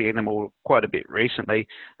investigating them all quite a bit recently,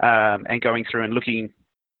 and going through and looking,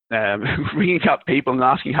 ringing up people and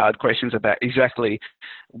asking hard questions about exactly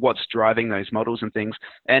what's driving those models and things.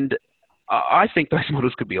 And I think those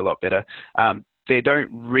models could be a lot better. They don't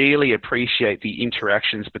really appreciate the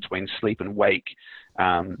interactions between sleep and wake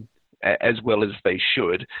as well as they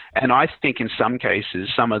should. And I think in some cases,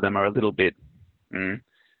 some of them are a little bit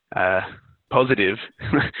positive.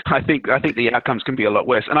 I think the outcomes can be a lot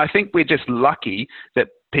worse. And I think we're just lucky that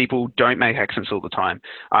people don't make accidents all the time.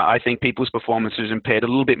 I think people's performance is impaired a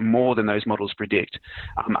little bit more than those models predict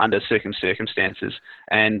under certain circumstances.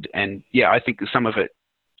 And I think some of it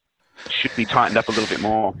should be tightened up a little bit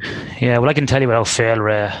more. Yeah, well, I can tell you without fail,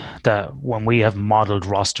 Ray, that when we have modeled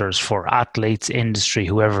rosters for athletes, industry,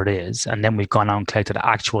 whoever it is, and then we've gone out and collected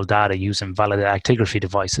actual data using validated actigraphy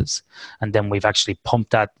devices, and then we've actually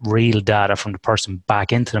pumped that real data from the person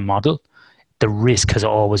back into the model, the risk has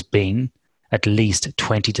always been at least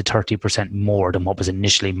 20 to 30% more than what was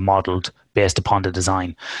initially modeled based upon the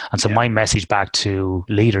design. And so my message back to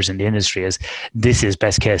leaders in the industry is this is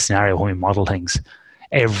best case scenario when we model things.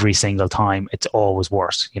 Every single time, it's always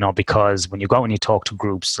worse, you know, because when you go and you talk to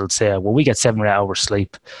groups, they'll say, well, we get 7 or 8 hours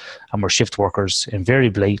sleep and we're shift workers.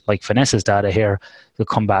 Invariably, like Vanessa's data here, they'll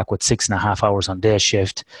come back with 6.5 hours on day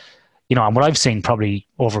shift. You know, and what I've seen probably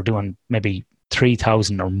over doing maybe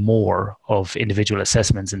 3,000 or more of individual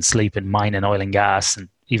assessments in sleep in mine and oil and gas, and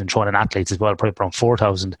even throwing in athletes as well, probably around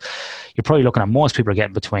 4,000. You're probably looking at most people are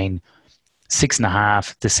getting between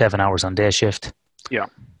 6.5 to 7 hours on day shift. Yeah.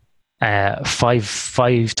 5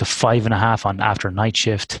 to 5.5 on after night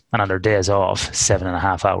shift, and on their days off,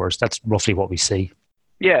 7.5 hours. That's roughly what we see.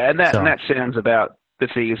 Yeah, and that sounds about the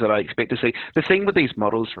figures that I expect to see. The thing with these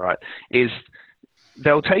models, right, is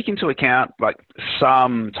they'll take into account like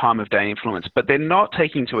some time of day influence, but they're not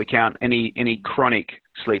taking into account any chronic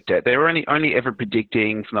sleep debt. They're only ever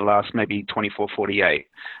predicting from the last maybe 24, 48,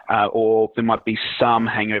 or there might be some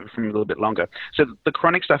hangover from a little bit longer. So the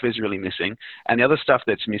chronic stuff is really missing. And the other stuff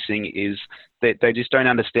that's missing is that they just don't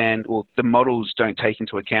understand, or the models don't take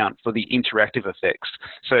into account for the interactive effects.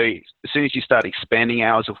 So as soon as you start expanding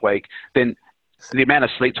hours of wake, then the amount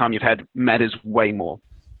of sleep time you've had matters way more.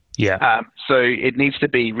 Yeah. So it needs to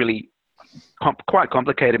be really quite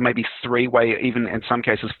complicated, maybe three-way, even in some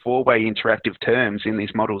cases four-way interactive terms in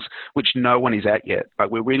these models, which no one is at yet.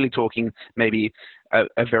 Like we're really talking maybe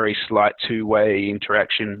a very slight two-way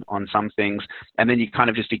interaction on some things, and then you're kind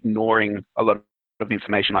of just ignoring a lot of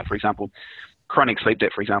information, like, for example, chronic sleep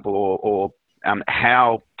debt, for example, or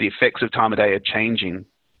how the effects of time of day are changing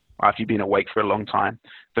after you've been awake for a long time,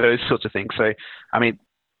 those sorts of things. So, I mean,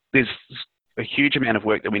 there's a huge amount of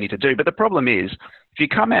work that we need to do. But the problem is, if you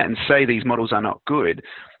come out and say these models are not good,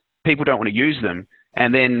 people don't want to use them.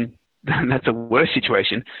 And then that's a worse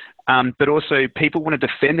situation. But also people want to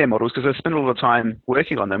defend their models because they spend all the time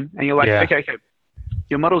working on them. And you're like, okay,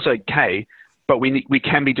 your model's okay, but we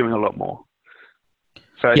can be doing a lot more.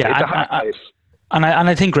 So it's a hard place. And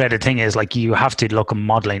I think, Ray, the thing is, like, you have to look at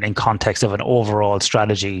modeling in context of an overall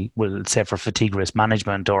strategy, we'll say, for fatigue risk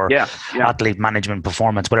management or athlete management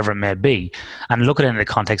performance, whatever it may be, and look at it in the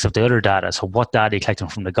context of the other data. So what data are you collecting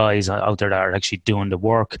from the guys out there that are actually doing the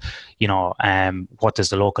work? You know, what does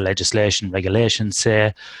the local legislation, regulations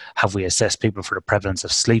say? Have we assessed people for the prevalence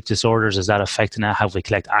of sleep disorders? Is that affecting it? Have we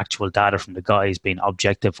collect actual data from the guys being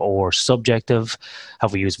objective or subjective?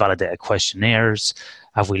 Have we used validated questionnaires?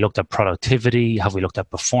 Have we looked at productivity? Have we looked at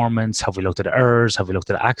performance? Have we looked at errors? Have we looked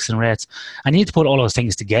at accident rates? And you need to put all those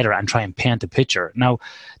things together and try and paint a picture. Now,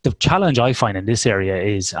 the challenge I find in this area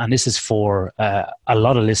is, and this is for a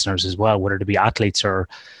lot of listeners as well, whether it be athletes or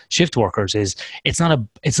shift workers, is it's not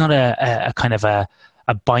a kind of a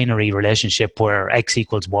binary relationship where X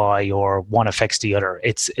equals Y or one affects the other.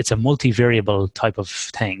 It's a multivariable type of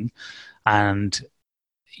thing. And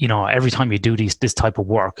you know, every time you do this type of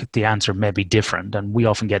work, the answer may be different. And we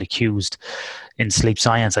often get accused in sleep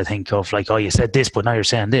science, I think, of like, oh, you said this, but now you're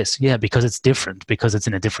saying this. Yeah, because it's different, because it's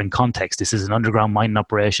in a different context. This is an underground mining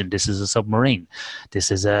operation. This is a submarine. This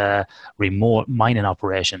is a remote mining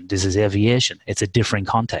operation. This is aviation. It's a different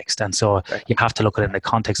context. And so you have to look at it in the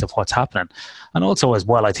context of what's happening. And also as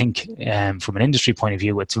well, I think from an industry point of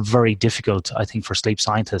view, it's very difficult, I think, for sleep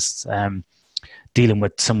scientists dealing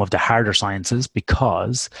with some of the harder sciences,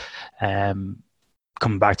 because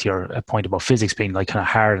coming back to your point about physics being like kind of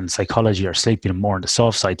hard and psychology or sleep being more on the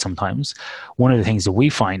soft side sometimes, one of the things that we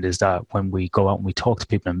find is that when we go out and we talk to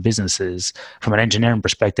people in businesses, from an engineering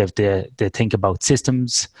perspective, they think about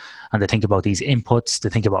systems and they think about these inputs, they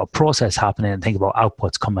think about a process happening and think about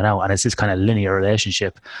outputs coming out. And it's this kind of linear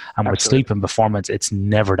relationship. And with sleep and performance, it's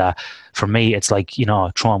never that. For me, it's like, you know,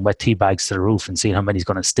 throwing wet tea bags to the roof and seeing how many's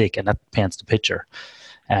going to stick, and that paints the picture.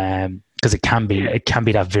 Because it can be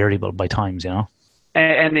that variable by times, you know.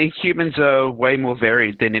 And the humans are way more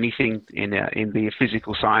varied than anything in the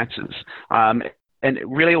physical sciences. And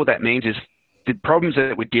really all that means is the problems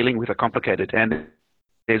that we're dealing with are complicated, and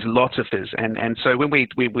there's lots of this. And so when we're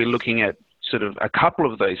looking at sort of a couple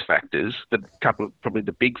of those factors, probably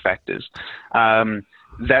the big factors,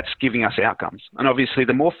 that's giving us outcomes. And obviously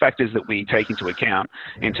the more factors that we take into account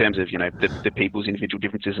in terms of, you know, the people's individual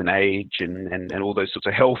differences in age and all those sorts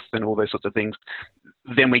of health and all those sorts of things,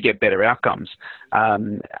 then we get better outcomes.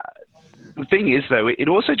 The thing is, though, it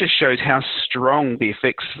also just shows how strong the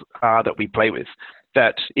effects are that we play with,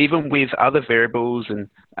 that even with other variables and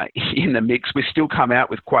in the mix, we still come out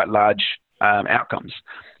with quite large outcomes.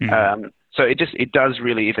 Mm-hmm. So it does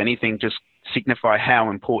really, if anything, just signify how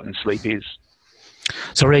important sleep is.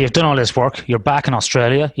 So Ray, you've done all this work. You're back in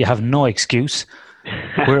Australia. You have no excuse.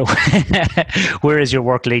 Where is your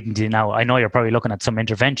work leading to now? I know you're probably looking at some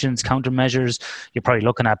interventions, countermeasures. You're probably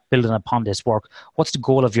looking at building upon this work. What's the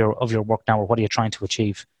goal of your work now, or what are you trying to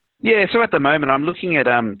achieve? Yeah, so at the moment I'm looking at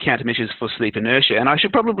countermeasures for sleep inertia, and this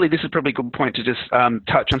is probably a good point to just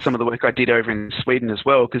touch on some of the work I did over in Sweden as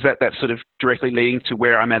well, because that's sort of directly leading to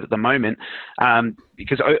where I'm at the moment.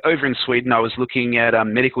 Because over in Sweden I was looking at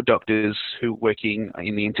medical doctors who are working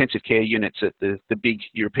in the intensive care units at the big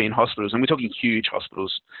European hospitals, and we're talking huge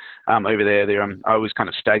hospitals over there. I was kind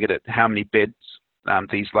of staggered at how many beds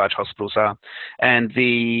these large hospitals are, and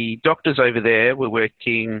the doctors over there were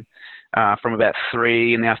working from about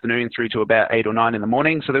 3 in the afternoon through to about 8 or 9 in the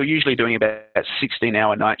morning. So they were usually doing about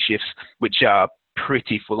 16-hour night shifts, which are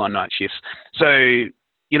pretty full-on night shifts. So,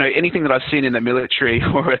 you know, anything that I've seen in the military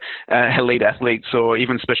or elite athletes or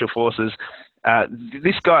even special forces,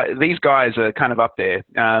 these guys are kind of up there.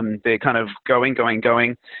 They're kind of going,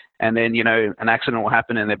 and then, an accident will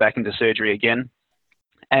happen and they're back into surgery again.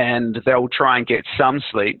 And they'll try and get some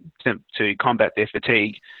sleep to combat their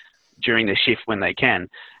fatigue during their shift when they can.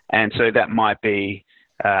 And so that might be,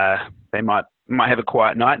 they might have a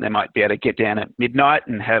quiet night and they might be able to get down at midnight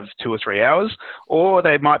and have 2 or 3 hours, or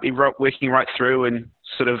they might be working right through and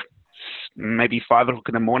sort of maybe 5 o'clock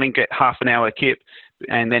in the morning, get half an hour kip,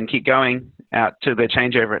 and then keep going out to their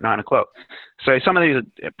changeover at 9 o'clock. So some of these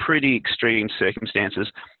are pretty extreme circumstances.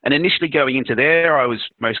 And initially going into there, I was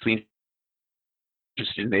mostly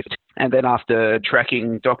interested in their fatigue. And then after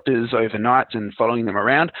tracking doctors overnight and following them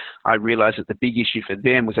around, I realized that the big issue for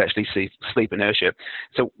them was actually sleep inertia.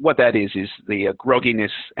 So what that is the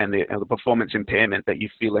grogginess and the performance impairment that you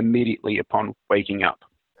feel immediately upon waking up.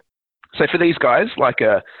 So for these guys, like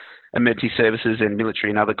emergency services and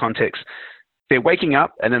military and other contexts, they're waking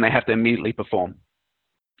up and then they have to immediately perform.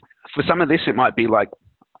 For some of this, it might be like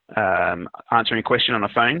answering a question on a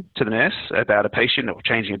phone to the nurse about a patient or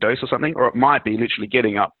changing a dose or something, or it might be literally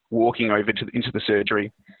getting up, walking over into the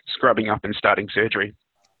surgery, scrubbing up and starting surgery.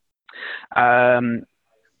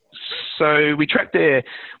 So we tracked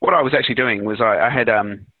what I was actually doing was I had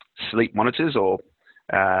sleep monitors or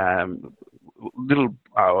I don't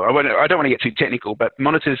want to get too technical, but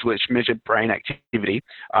monitors which measured brain activity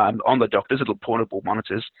on the doctors, little portable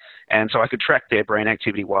monitors. And so I could track their brain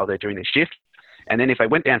activity while they're doing their shift. And then if they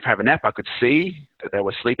went down to have a nap, I could see that they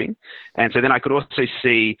were sleeping. And so then I could also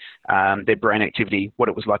see their brain activity, what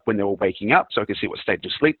it was like when they were waking up. So I could see what state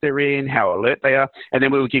of sleep they're in, how alert they are. And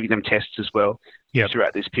then we were giving them tests as well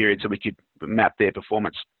throughout this period so we could map their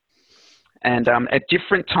performance. And at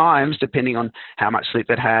different times, depending on how much sleep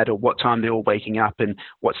they'd had or what time they were waking up and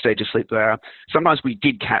what stage of sleep they are, sometimes we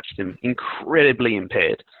did catch them incredibly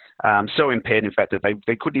impaired. So impaired, in fact, that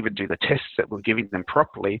they couldn't even do the tests that we were giving them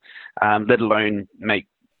properly, let alone make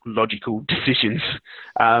logical decisions.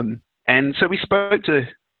 And so we spoke to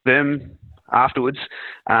them afterwards,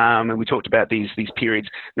 and we talked about these periods.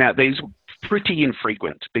 Now, these were pretty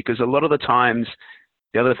infrequent because a lot of the times,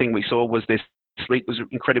 the other thing we saw was their sleep was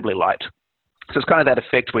incredibly light. So it's kind of that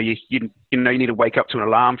effect where you need to wake up to an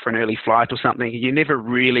alarm for an early flight or something. You never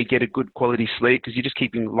really get a good quality sleep because you're just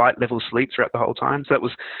keeping light level sleep throughout the whole time. So that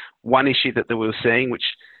was one issue that we were seeing, which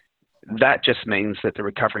that just means that the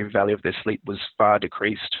recovery value of their sleep was far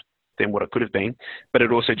decreased than what it could have been. But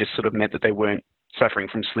it also just sort of meant that they weren't suffering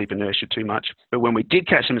from sleep inertia too much. But when we did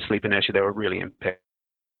catch them in sleep inertia, they were really impaired.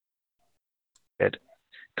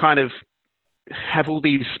 Kind of have all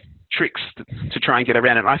these tricks to try and get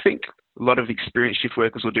around it. And I think a lot of experienced shift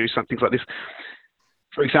workers will do some things like this.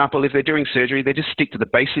 For example, if they're doing surgery, they just stick to the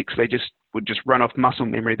basics. They would just run off muscle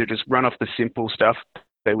memory. They just run off the simple stuff.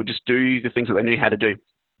 They would just do the things that they knew how to do.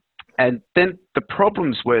 And then the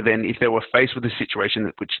problems were then if they were faced with a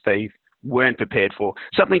situation which they weren't prepared for,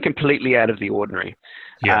 something completely out of the ordinary.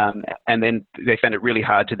 And then they found it really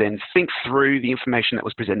hard to then think through the information that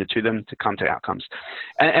was presented to them to come to outcomes.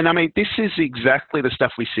 And I mean, this is exactly the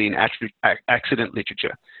stuff we see in accident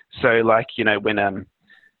literature. So like, when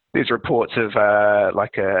there's reports of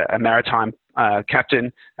like a maritime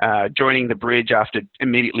captain joining the bridge after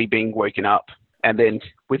immediately being woken up. And then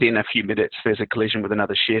within a few minutes, there's a collision with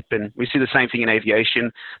another ship. And we see the same thing in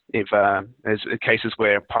aviation. If there's cases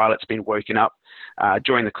where a pilot's been woken up,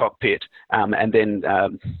 joined the cockpit, and then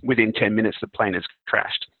within 10 minutes, the plane has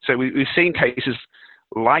crashed. So we've seen cases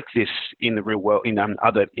like this in the real world, in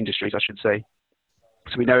other industries, I should say.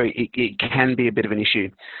 So we know it can be a bit of an issue.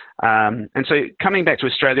 And so coming back to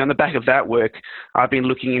Australia, on the back of that work, I've been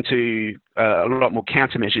looking into a lot more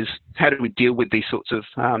countermeasures. How do we deal with these sorts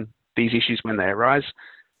of these issues when they arise?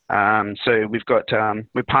 So we've got,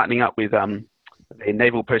 we're partnering up with the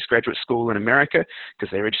Naval Postgraduate School in America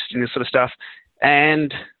because they're interested in this sort of stuff.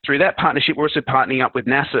 And through that partnership, we're also partnering up with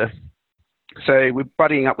NASA. So we're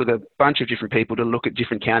buddying up with a bunch of different people to look at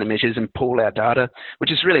different countermeasures and pool our data,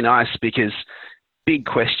 which is really nice because big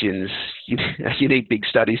questions, you need big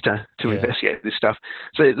studies to investigate this stuff.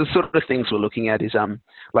 So the sort of things we're looking at is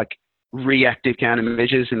like reactive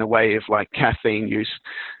countermeasures in the way of like caffeine use.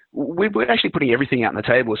 We're actually putting everything out on the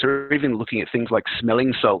table. So we're even looking at things like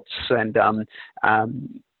smelling salts and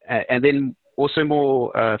then also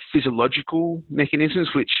more physiological mechanisms,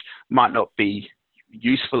 which might not be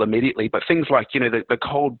useful immediately, but things like, the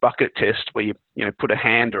cold bucket test where you put a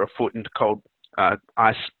hand or a foot into cold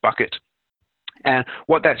ice bucket. And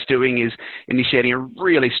what that's doing is initiating a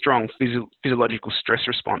really strong physiological stress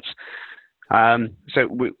response. So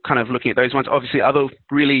we're kind of looking at those ones. Obviously, other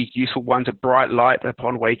really useful ones are bright light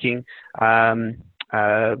upon waking.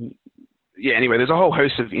 anyway, there's a whole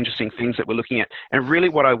host of interesting things that we're looking at. And really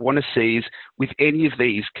what I want to see is, with any of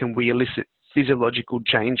these, can we elicit physiological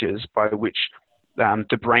changes by which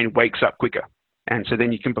the brain wakes up quicker? And so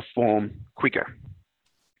then you can perform quicker.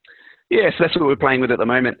 Yeah, so that's what we're playing with at the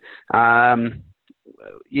moment.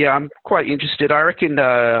 Yeah, I'm quite interested. I reckon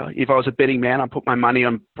if I was a betting man, I'd put my money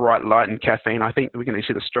on bright light and caffeine. I think we're going to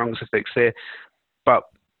see the strongest effects there. But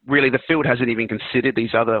really, the field hasn't even considered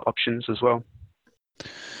these other options as well.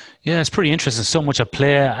 Yeah, it's pretty interesting. So much at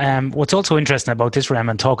play. What's also interesting about this,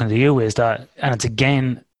 Raymond, talking to you is that, and it's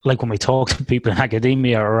again, like when we talk to people in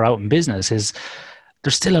academia or out in business, is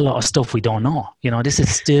there's still a lot of stuff we don't know. You know, this is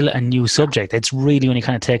still a new subject. It's really only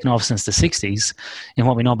kind of taken off since the 60s in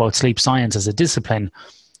what we know about sleep science as a discipline.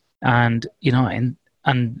 And, you know,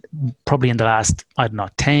 and probably in the last,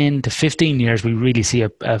 10 to 15 years, we really see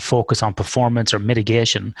a focus on performance or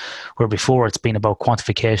mitigation, where before it's been about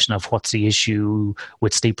quantification of what's the issue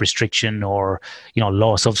with sleep restriction or, you know,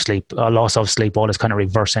 loss of sleep, all this kind of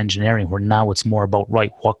reverse engineering, where now it's more about,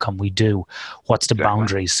 right, what can we do? What's the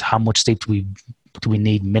boundaries? How much sleep do we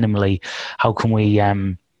need minimally? How can we,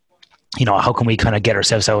 how can we kind of get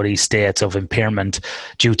ourselves out of these states of impairment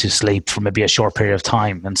due to sleep for maybe a short period of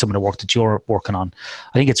time? And some of the work that you're working on,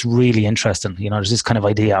 I think it's really interesting. You know, there's this kind of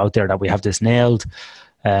idea out there that we have this nailed,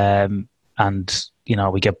 and, you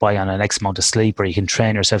know, we get by on an X amount of sleep, or you can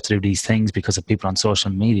train yourself to do these things because of people on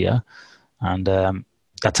social media. And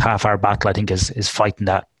that's half our battle, I think, is fighting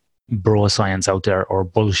that bro science out there, or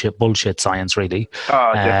bullshit science, really.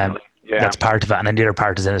 Oh, definitely. Yeah. That's part of it. And then the other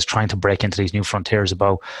part is trying to break into these new frontiers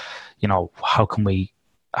about, you know, how can we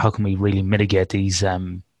really mitigate these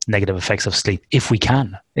negative effects of sleep if we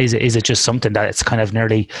can? Is it just something that it's kind of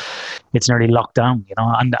nearly locked down, you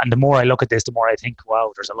know? And the more I look at this, the more I think,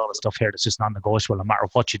 wow, there's a lot of stuff here that's just non-negotiable, no matter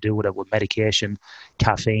what you do with it, with medication,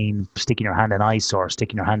 caffeine, sticking your hand in ice, or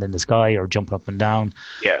sticking your hand in the sky, or jumping up and down.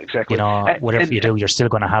 Yeah, exactly. You know, whatever you do, you're still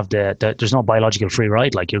going to have there's no biological free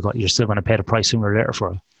ride. Like you're still going to pay the price sooner or later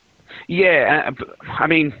for it. Yeah, I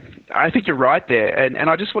mean, I think you're right there. And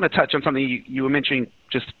I just want to touch on something you were mentioning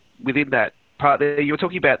just within that part there. You were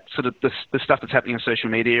talking about sort of the stuff that's happening on social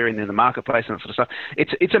media and in the marketplace and that sort of stuff.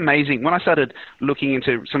 It's amazing. When I started looking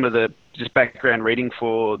into some of the just background reading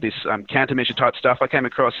for this countermeasure type stuff, I came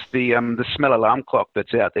across the smell alarm clock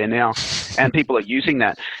that's out there now, and people are using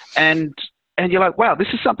that. And you're like, wow, this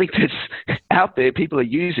is something that's out there, people are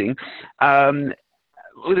using.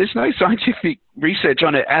 Well, there's no scientific research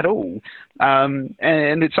on it at all.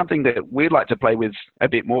 And it's something that we'd like to play with a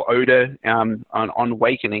bit more, Oda, on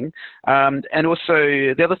awakening. And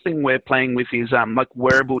also the other thing we're playing with is like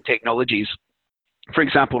wearable technologies. For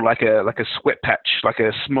example, like a sweat patch, like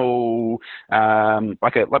a small,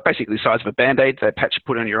 like basically the size of a Band-Aid, that patch you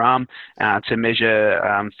put on your arm to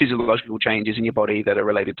measure physiological changes in your body that are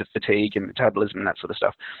related to fatigue and metabolism and that sort of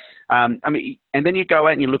stuff. I mean, and then you go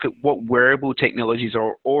out and you look at what wearable technologies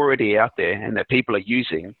are already out there and that people are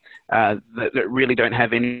using that really don't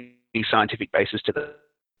have any scientific basis to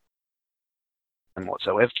them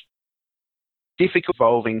whatsoever. Difficult,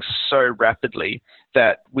 evolving so rapidly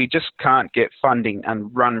that we just can't get funding and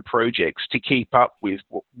run projects to keep up with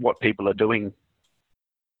what people are doing.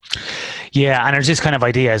 Yeah, and there's this kind of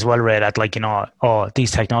idea as well, Ray, that like, you know,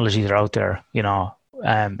 these technologies are out there, you know,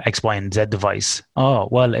 X, Y, and Z device. Oh,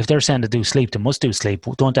 well, if they're saying to do sleep, they must do sleep.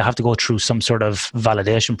 Don't they have to go through some sort of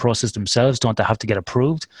validation process themselves? Don't they have to get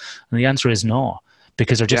approved? And the answer is no,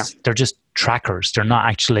 because they're just trackers. They're not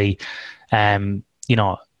actually, you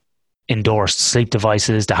know, endorsed sleep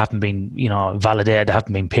devices. They haven't been, you know, validated. They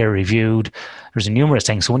haven't been peer reviewed. There's numerous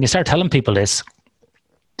things. So when you start telling people this,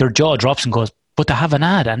 their jaw drops and goes, but they have an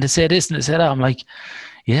ad and they say this and they say that. I'm like,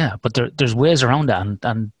 yeah, but there's ways around that,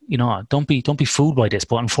 and you know, don't be fooled by this.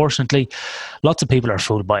 But unfortunately, lots of people are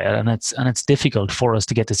fooled by it, and it's difficult for us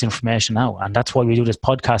to get this information out. And that's why we do this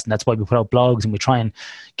podcast, and that's why we put out blogs, and we try and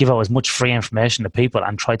give out as much free information to people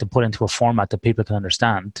and try to put into a format that people can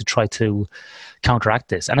understand to try to counteract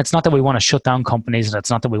this. And it's not that we want to shut down companies, and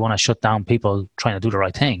it's not that we want to shut down people trying to do the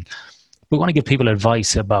right thing. We want to give people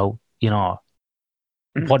advice about, you know,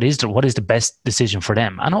 what is the best decision for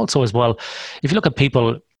them. And also as well, if you look at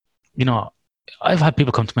people, you know, I've had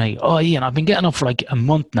people come to me, oh Ian, I've been getting up for like a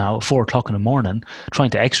month now at 4:00 in the morning trying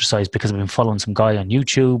to exercise because I've been following some guy on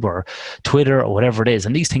YouTube or Twitter or whatever it is,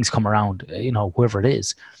 and these things come around, you know, whoever it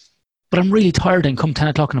is, but I'm really tired and come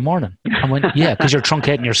 10:00 in the morning. I went, yeah, because you're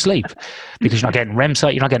truncating your sleep, because you're not getting you're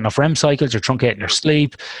not getting enough REM cycles, you're truncating your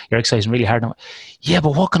sleep, you're exercising really hard. Yeah,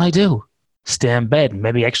 but what can I do? Stay in bed,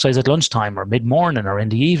 maybe exercise at lunchtime or mid-morning or in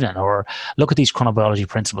the evening, or look at these chronobiology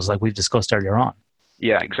principles like we've discussed earlier on.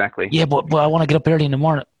 Yeah, exactly. Yeah, but I want to get up early in the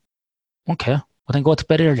morning. Okay, Well, then go to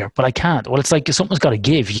bed earlier, but I can't. Well, it's like something's got to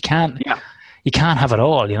give. Yeah. You can't have it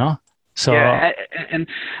all, you know? So, Yeah, and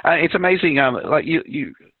it's amazing. Like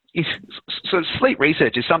so sleep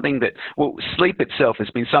research is something that, well, sleep itself has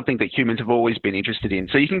been something that humans have always been interested in.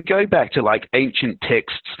 So you can go back to like ancient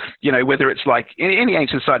texts, whether it's like any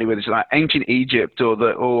ancient society, whether it's like ancient Egypt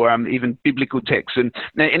or even biblical texts, and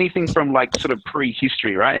anything from like sort of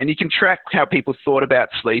prehistory, right? And you can track how people thought about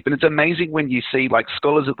sleep. And it's amazing when you see like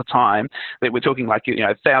scholars at the time that we're talking like,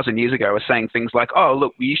 1,000 years ago are saying things like, oh,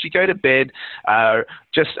 look, we usually go to bed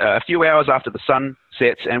just a few hours after the sun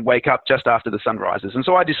sets and wake up just after the sun rises. And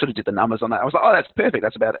so I just sort of did the numbers on that. I was like, oh, that's perfect.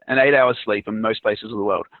 That's about an 8 hours sleep in most places of the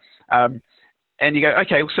world. And you go,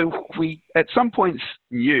 okay, so we at some points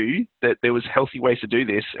knew that there was healthy ways to do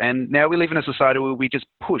this. And now we live in a society where we just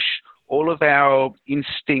push all of our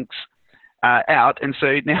instincts out. And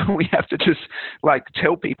so now we have to just like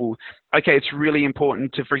tell people, okay, it's really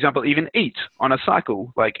important to, for example, even eat on a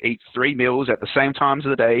cycle, like eat 3 meals at the same times of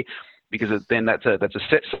the day, because then that's a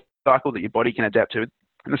set cycle that your body can adapt to.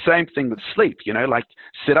 And the same thing with sleep, like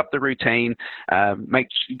set up the routine,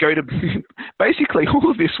 go to, basically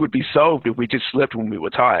all of this would be solved if we just slept when we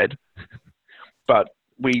were tired. But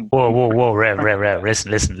Whoa, Ray,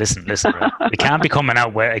 listen. Ray. We can't be coming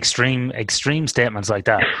out with extreme statements like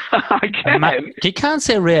that. I can. You can't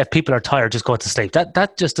say, Ray, if people are tired, just go to sleep.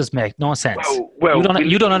 That just does make no sense. Well,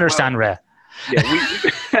 you don't understand, Ray. Yeah,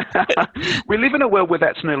 we live in a world where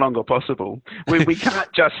that's no longer possible. We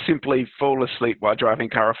can't just simply fall asleep while driving a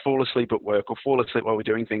car, or fall asleep at work, or fall asleep while we're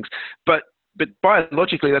doing things. But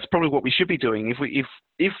biologically, that's probably what we should be doing.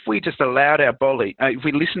 If we just allowed our body, if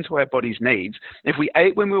we listened to our body's needs, if we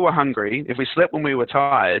ate when we were hungry, if we slept when we were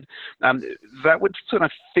tired, that would sort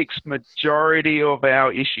of fix majority of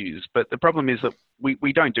our issues. But the problem is that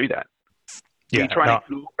we don't do that. We try and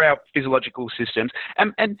ignore our physiological systems.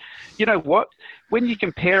 And you know what? When you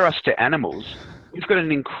compare us to animals, we've got an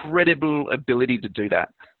incredible ability to do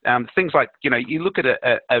that. Things like, you look at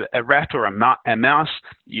a rat or a mouse,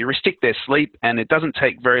 you restrict their sleep, and it doesn't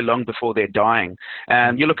take very long before they're dying.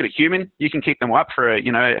 You look at a human, you can keep them up for,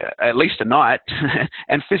 at least a night.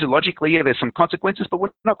 And physiologically, there's some consequences, but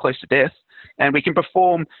we're not close to death. And we can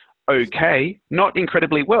perform okay, not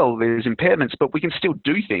incredibly well. There's impairments, but we can still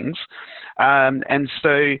do things. And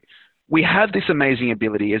so we have this amazing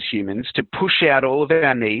ability as humans to push out all of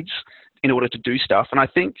our needs in order to do stuff. And I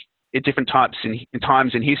think at different times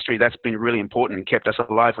in history, that's been really important and kept us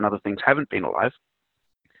alive when other things haven't been alive.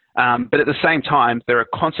 But at the same time, there are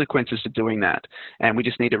consequences to doing that. And we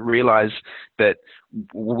just need to realize that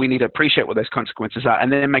we need to appreciate what those consequences are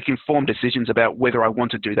and then make informed decisions about whether I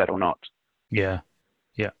want to do that or not. Yeah.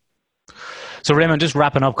 So Raymond, just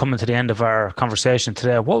wrapping up, coming to the end of our conversation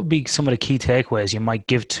today, what would be some of the key takeaways you might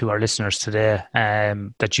give to our listeners today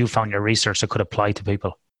that you found in your research that could apply to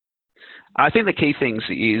people? I think the key things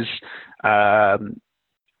is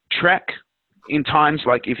track in times,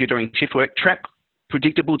 like if you're doing shift work, track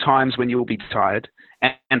predictable times when you'll be tired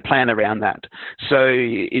and plan around that. So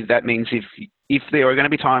if that means if there are going to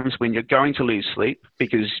be times when you're going to lose sleep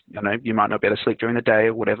because you might not be able to sleep during the day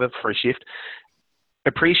or whatever for a shift,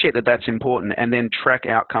 appreciate that that's important and then track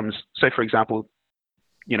outcomes. So for example,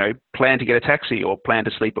 plan to get a taxi or plan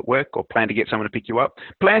to sleep at work or plan to get someone to pick you up.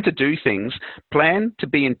 Plan to do things. Plan to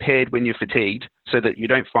be impaired when you're fatigued so that you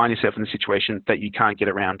don't find yourself in a situation that you can't get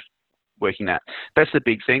around working that. That's the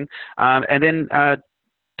big thing. And then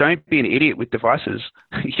don't be an idiot with devices.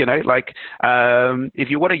 If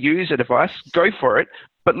you want to use a device, go for it,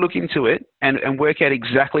 but look into it and work out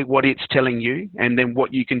exactly what it's telling you and then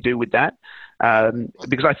what you can do with that.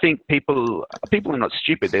 Because I think people are not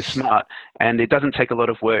stupid, they're smart, and it doesn't take a lot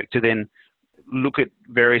of work to then look at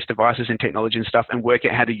various devices and technology and stuff and work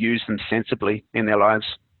out how to use them sensibly in their lives.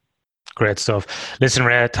 Great stuff. Listen,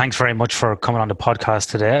 Ray, thanks very much for coming on the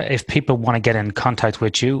podcast today. If people want to get in contact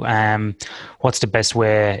with you, what's the best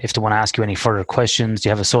way if they want to ask you any further questions? Do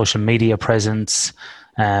you have a social media presence?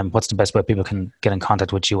 What's the best way people can get in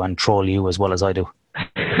contact with you and troll you as well as I do?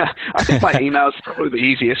 I think my email is probably the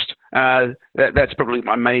easiest. That's probably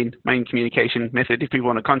my main communication method. If people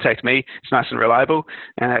want to contact me, it's nice and reliable.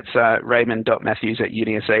 And that's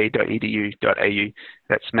raymond.matthews@unisa.edu.au.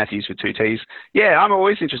 That's Matthews with 2 T's. Yeah, I'm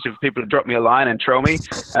always interested for people to drop me a line and troll me.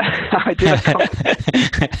 I do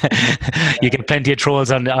You get plenty of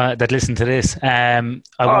trolls on that listen to this. I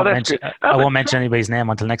won't mention anybody's name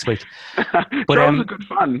until next week. But, trolls are good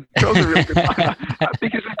fun. Trolls are really good fun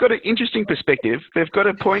because they've got an interesting perspective. They've got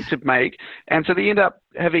a point to make, and so they end up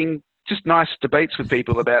having just nice debates with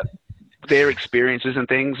people about their experiences and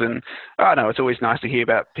things. And I don't know, it's always nice to hear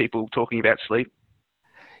about people talking about sleep.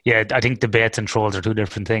 Yeah, I think debates and trolls are two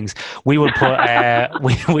different things. We will put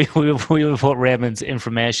we will put Raymond's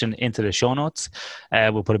information into the show notes.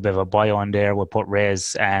 We'll put a bit of a bio on there. We'll put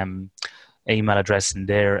Ray's email address in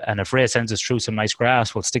there, and if Ray sends us through some nice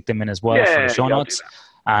graphs, we'll stick them in as well for the show notes.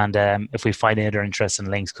 And if we find any other interesting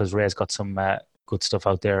links, because Ray's got some good stuff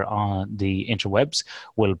out there on the interwebs,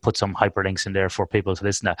 we'll put some hyperlinks in there for people to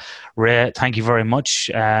listen to. Ray, thank you very much.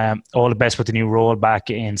 All the best with the new role back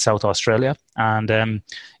in South Australia. And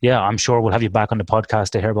I'm sure we'll have you back on the podcast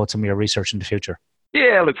to hear about some of your research in the future.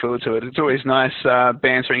 Yeah, I look forward to it. It's always nice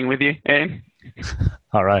bantering with you, Ian.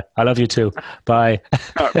 All right. I love you too. Bye.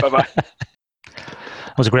 All right, bye-bye.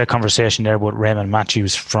 It was a great conversation there with Raymond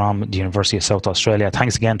Matthews from the University of South Australia.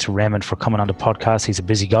 Thanks again to Raymond for coming on the podcast. He's a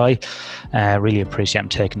busy guy. Really appreciate him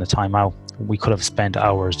taking the time out. We could have spent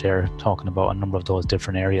hours there talking about a number of those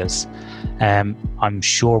different areas. I'm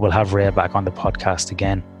sure we'll have Ray back on the podcast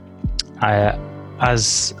again.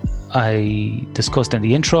 As I discussed in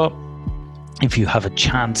the intro, if you have a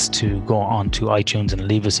chance to go on to iTunes and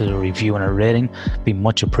leave us a review and a rating, be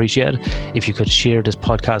much appreciated. If you could share this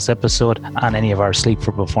podcast episode and any of our Sleep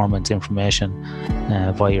for Performance information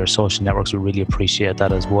via your social networks, we really appreciate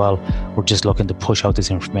that as well. We're just looking to push out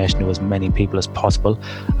this information to as many people as possible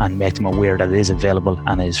and make them aware that it is available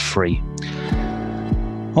and is free.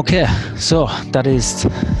 Okay, so that is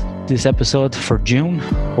this episode for June.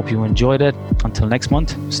 Hope you enjoyed it. Until next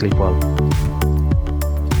month, sleep well.